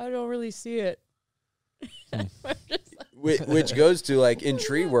don't really see it. Which goes to in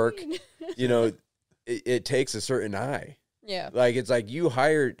tree work, it takes a certain eye. Yeah. It's like you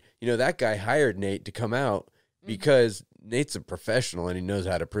hired, that guy hired Nate to come out because Nate's a professional and he knows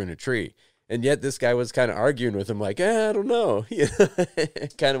how to prune a tree. And yet this guy was kind of arguing with him I don't know.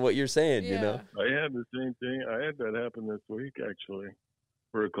 Kind of what you're saying, I had the same thing. I had that happen this week, actually,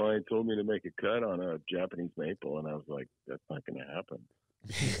 where a client told me to make a cut on a Japanese maple, and I was like, that's not going to happen.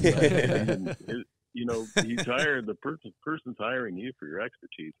 He's hired, the person's hiring you for your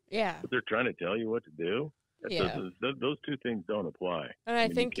expertise. Yeah. But they're trying to tell you what to do. Those two things don't apply. And I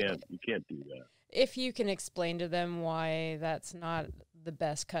think you can't do that. If you can explain to them why that's not the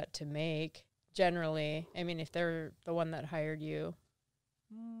best cut to make, generally, if they're the one that hired you,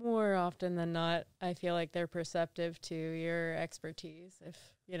 more often than not, I feel like they're perceptive to your expertise.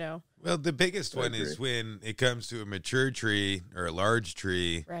 Well, the biggest one is when it comes to a mature tree or a large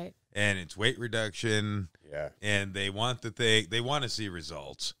tree, right? And it's weight reduction, and they want they want to see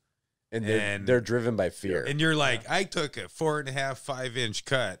results, and they're driven by fear. And you're like, I took a 4.5-5 inch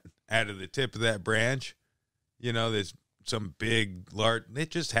cut out of the tip of that branch. There's some big, large,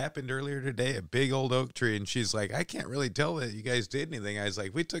 it just happened earlier today, a big old oak tree. And she's like, I can't really tell that you guys did anything. I was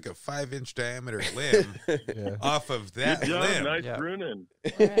like, we took a 5-inch diameter limb off of that good job, limb. Nice pruning.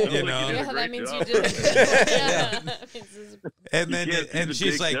 That means you did it. And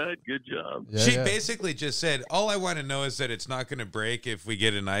she's like, good job. She basically just said, all I want to know is that it's not going to break if we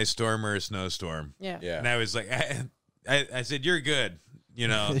get an ice storm or a snowstorm. Yeah. And I was like, I said, you're good.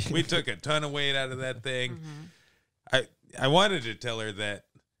 We took a ton of weight out of that thing. I wanted to tell her that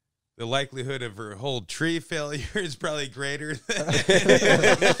the likelihood of her whole tree failure is probably greater. We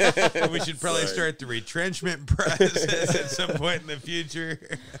should probably start the retrenchment process at some point in the future.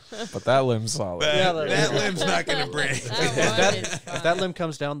 But that limb's solid. But that limb's not going to break. If that limb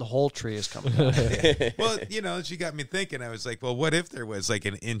comes down, the whole tree is coming down. Well, you know, she got me thinking. I was like, well, what if there was like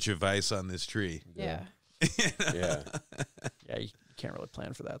an inch of ice on this tree? Yeah. Yeah. Yeah, you can't really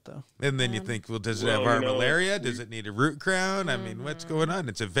plan for that, though. And then you think, well, does it have armillaria? Does it need a root crown? I mean, what's going on?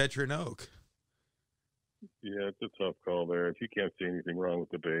 It's a veteran oak. Yeah, it's a tough call there. If you can't see anything wrong with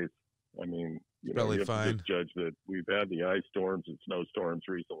the base, I mean, you Probably have fine. to just judge that we've had the ice storms and snowstorms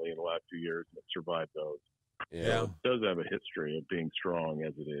recently in the last 2 years and have survived those. Yeah. So it does have a history of being strong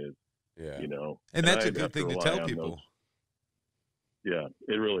as it is. Yeah. You know, And that's a I'd good have thing to rely tell on people. those. Yeah,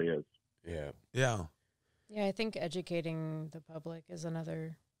 it really is. Yeah. Yeah. Yeah, I think educating the public is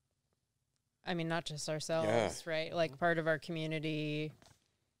another. I mean, not just ourselves, right? Like part of our community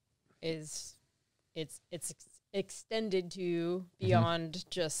is it's extended to beyond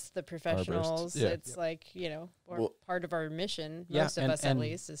just the professionals. Yeah. It's like, you know, or part of our mission, most of and, us at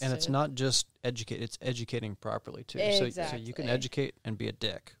least. Is and it's not just educate, it's educating properly too. So you can educate and be a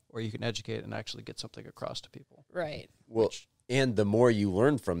dick, or you can educate and actually get something across to people. Right. Well, and the more you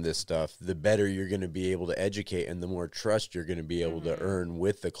learn from this stuff, the better you're going to be able to educate, and the more trust you're going to be able to earn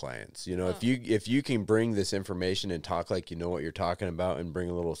with the clients. You know, if you can bring this information and talk like you know what you're talking about, and bring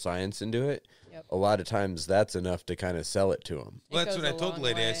a little science into it, a lot of times that's enough to kind of sell it to them. Well, that's what I told the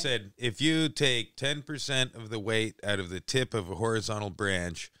lady. I said, if you take 10% of the weight out of the tip of a horizontal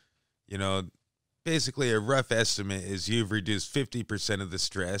branch, you know, basically a rough estimate is you've reduced 50% of the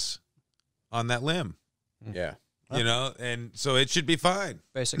stress on that limb. Yeah. You know, and so it should be fine.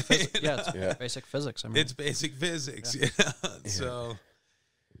 Basic physics. Yeah, basic physics. I mean, it's basic physics. Yeah. You know? So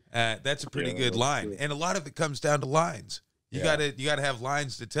that's a pretty good line. And a lot of it comes down to lines. You gotta have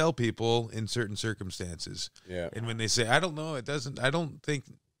lines to tell people in certain circumstances. Yeah. And when they say, I don't know, I don't think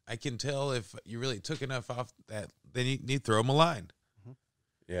I can tell if you really took enough off that, then you throw them a line.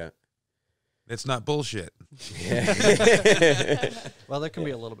 Yeah. That's not bullshit. Yeah. Well, there can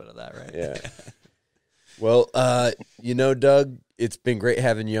be a little bit of that, right? Yeah. Well, you know, Doug, it's been great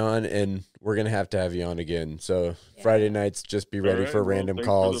having you on, and we're going to have you on again. So Friday nights, just be ready for random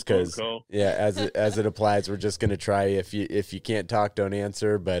calls, because as it applies, we're just going to try. If you can't talk, don't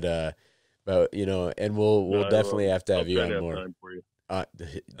answer. But you know, and we'll definitely have to have you on more. Time for you. All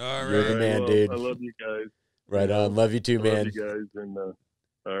You're the man, dude. I love you guys. Right on. Love you too, man. Love you guys, and all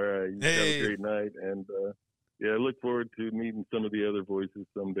right, you have a great night, and yeah, I look forward to meeting some of the other voices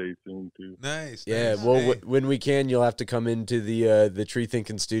someday soon too. Nice. Yeah. Well, when we can, you'll have to come into the Tree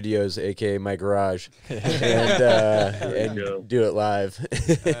Thinking Studios, aka my garage, and do it live.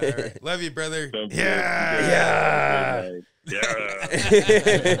 All right. Love you, brother. Sounds Yeah. good.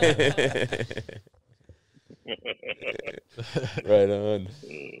 Right on.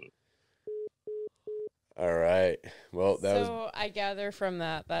 All right. Well, so I gather from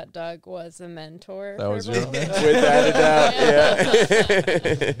that Doug was a mentor. That was your without a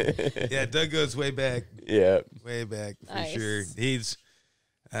doubt. Yeah, Doug goes way back. Yeah, way back for Nice. sure. He's,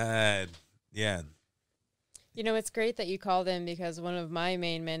 yeah. You know, it's great that you called him, because one of my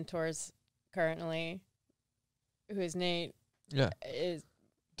main mentors currently, who is Nate, is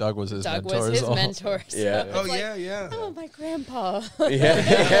Doug was his mentor. Was his mentor. So yeah. Oh, like, yeah. Oh, my grandpa.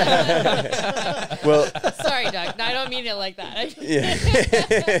 Yeah. Well, sorry, Doug. No, I don't mean it like that. Yeah.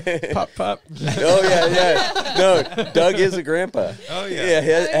 Pop. Oh, yeah. No, Doug is a grandpa. Oh, yeah.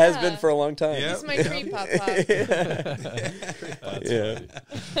 Yeah, has been for a long time. He's my tree pop. Yeah.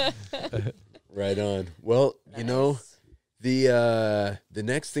 Right on. Well, you know, the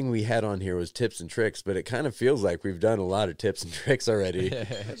next thing we had on here was tips and tricks, but it kind of feels like we've done a lot of tips and tricks already. Yeah,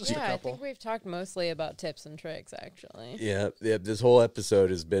 I think we've talked mostly about tips and tricks, actually. Yeah. This whole episode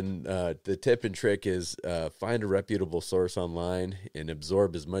has been the tip and trick is find a reputable source online and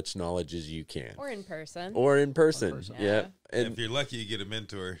absorb as much knowledge as you can. Or in person. Yeah. And if you're lucky, you get a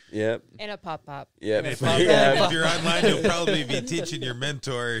mentor. Yep. And a pop-pop. Yep. If you're online, you'll probably be teaching your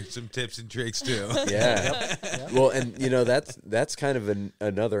mentor some tips and tricks too. Yeah. Well, and you know, that's kind of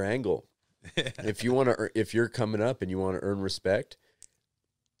another angle. If you're coming up and you want to earn respect,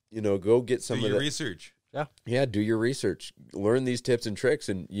 you know, go get some do of your the research. Yeah, do your research. Learn these tips and tricks,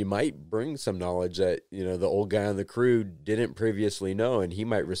 and you might bring some knowledge that, you know, the old guy on the crew didn't previously know, and he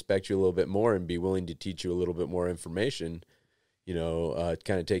might respect you a little bit more and be willing to teach you a little bit more information, you know,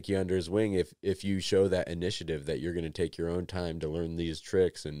 kind of take you under his wing if you show that initiative that you're going to take your own time to learn these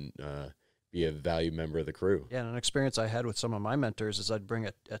tricks and be a valued member of the crew. Yeah, and an experience I had with some of my mentors is I'd bring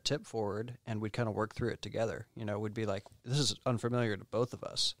a tip forward and we'd kind of work through it together. You know, we'd be like, this is unfamiliar to both of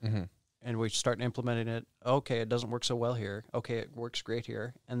us. Mm-hmm. And we start implementing it. Okay, it doesn't work so well here. Okay, it works great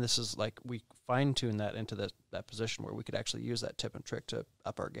here. And this is like, we fine-tune that into that position where we could actually use that tip and trick to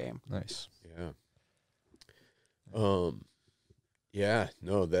up our game. Nice. Yeah.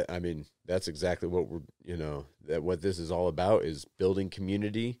 That's exactly what what this is all about, is building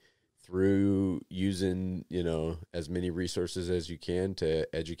community through using, as many resources as you can to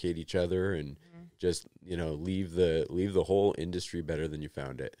educate each other and just, leave the whole industry better than you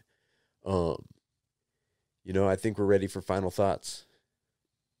found it. I think we're ready for final thoughts.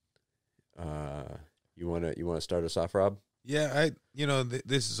 You want to start us off, Rob? Yeah,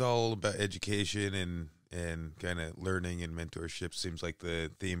 this is all about education and kind of learning, and mentorship seems like the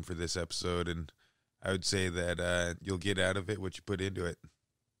theme for this episode. And I would say that you'll get out of it what you put into it.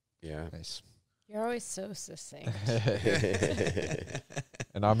 Yeah. Nice. You're always so succinct.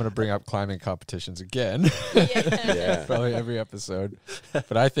 And I'm going to bring up climbing competitions again. Yeah. Probably every episode.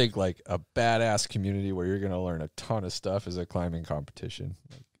 But I think like a badass community where you're going to learn a ton of stuff is a climbing competition.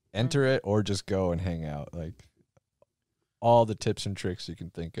 Like, enter it or just go and hang out. Like all the tips and tricks you can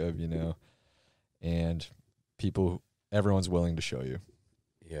think of, and everyone's willing to show you.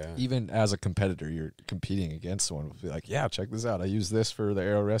 Yeah. Even as a competitor, you're competing against someone who'll be like, yeah, check this out. I used this for the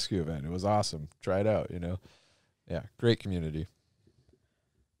aero rescue event. It was awesome. Try it out, Yeah, great community.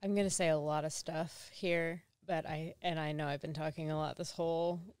 I'm going to say a lot of stuff here, but I know I've been talking a lot this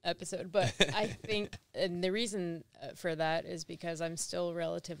whole episode, but I think, and the reason for that is because I'm still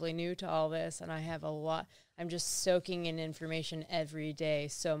relatively new to all this, and I have I'm just soaking in information every day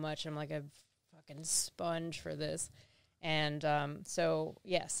so much. I'm like a fucking sponge for this. And so,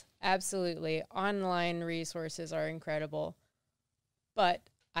 yes, absolutely. Online resources are incredible. But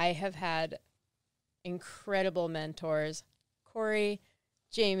I have had incredible mentors. Corey,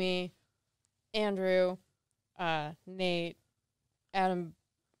 Jamie, Andrew, Nate, Adam,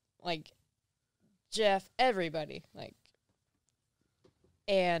 Jeff, everybody.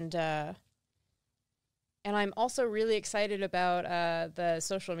 And I'm also really excited about the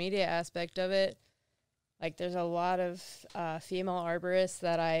social media aspect of it. There's a lot of female arborists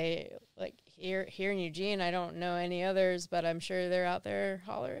that I here in Eugene. I don't know any others, but I'm sure they're out there.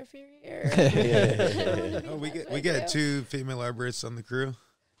 Holler if you're here. Oh, we got 2 female arborists on the crew.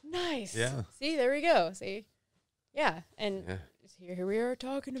 Nice. Yeah. See, there we go. See, yeah, and here we are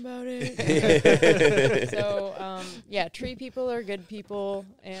talking about it. So, tree people are good people,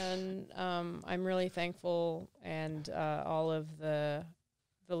 and I'm really thankful, and all of the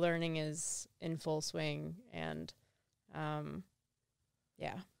learning is in full swing, and I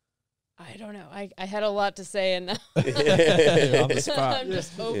don't know. I had a lot to say, and on the spot. I'm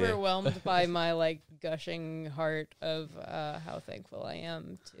just overwhelmed by my gushing heart of how thankful I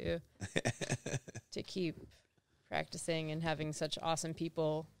am to keep practicing and having such awesome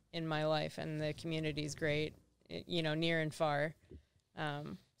people in my life, and the community's great, near and far.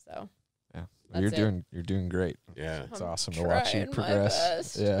 So. Well, you're doing great. Yeah, it's awesome to watch you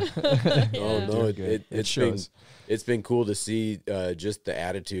progress. Yeah. It shows. It's been cool to see just the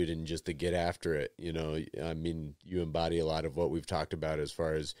attitude and just to get after it. I mean, you embody a lot of what we've talked about as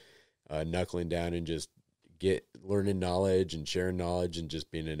far as knuckling down and just learning knowledge and sharing knowledge and just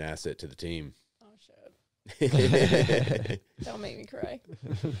being an asset to the team. Oh shit! Don't make me cry.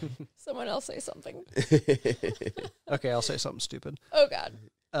 Someone else say something. Okay, I'll say something stupid. Oh God.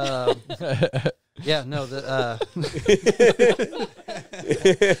 Yeah, no, no.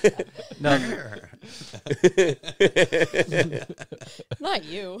 Not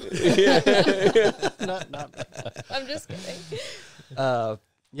you. not me. I'm just kidding.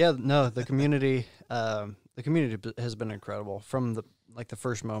 Yeah, no, the community has been incredible from the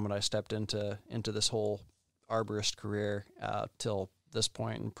first moment I stepped into this whole arborist career till this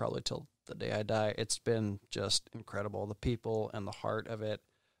point, and probably till the day I die. It's been just incredible. The people and the heart of it.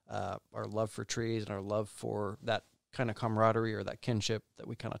 Our love for trees and our love for that kind of camaraderie or that kinship that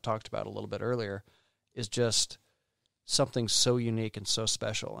we kind of talked about a little bit earlier is just something so unique and so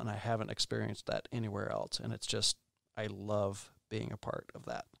special, and I haven't experienced that anywhere else. And it's just, I love being a part of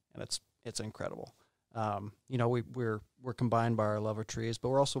that, and it's incredible. We're combined by our love of trees, but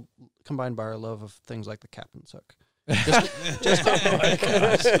we're also combined by our love of things like the captain's hook.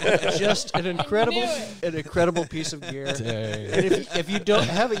 Just an incredible piece of gear. Dang. And if you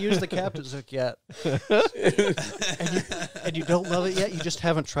haven't used the captain's hook yet, and you don't love it yet, you just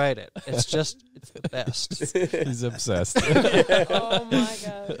haven't tried it. It's the best. He's obsessed. Oh my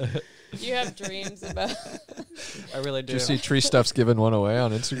God. You have dreams about. I really do. Did you see TreeStuff's giving one away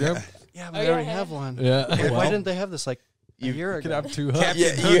on Instagram? Yeah, but they already have one. Yeah. Why didn't they have this like a year ago? Could have 2 hooks.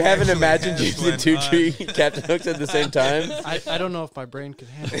 Yeah, you haven't imagined using 2 tree Captain Hooks at the same time? I don't know if my brain could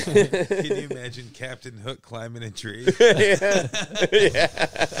handle it. Can you imagine Captain Hook climbing a tree? Yeah.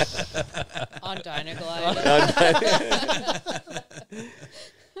 On Dynaglide.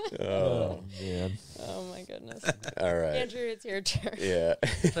 Oh, man. Oh, my goodness. All right. Andrew, it's your turn. Yeah.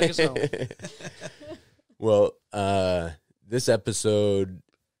 Take us home. Well, this episode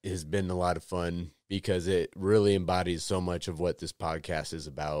has been a lot of fun because it really embodies so much of what this podcast is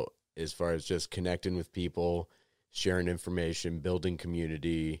about, as far as just connecting with people, sharing information, building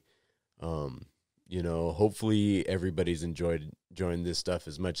community. Hopefully everybody's enjoying this stuff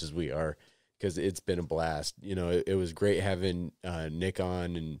as much as we are, because it's been a blast. It was great having Nick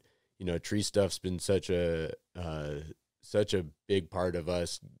on, and TreeStuff's been such a big part of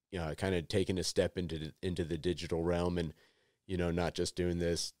us, kind of taking a step into the digital realm, and not just doing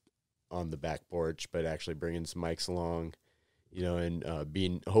this on the back porch, but actually bringing some mics along,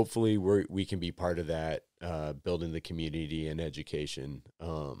 and hopefully we can be part of that, building the community and education.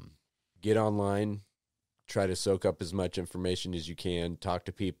 Get online, try to soak up as much information as you can, talk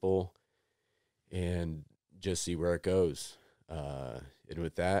to people, and just see where it goes. And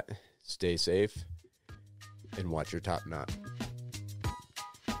with that, stay safe and watch your top knot.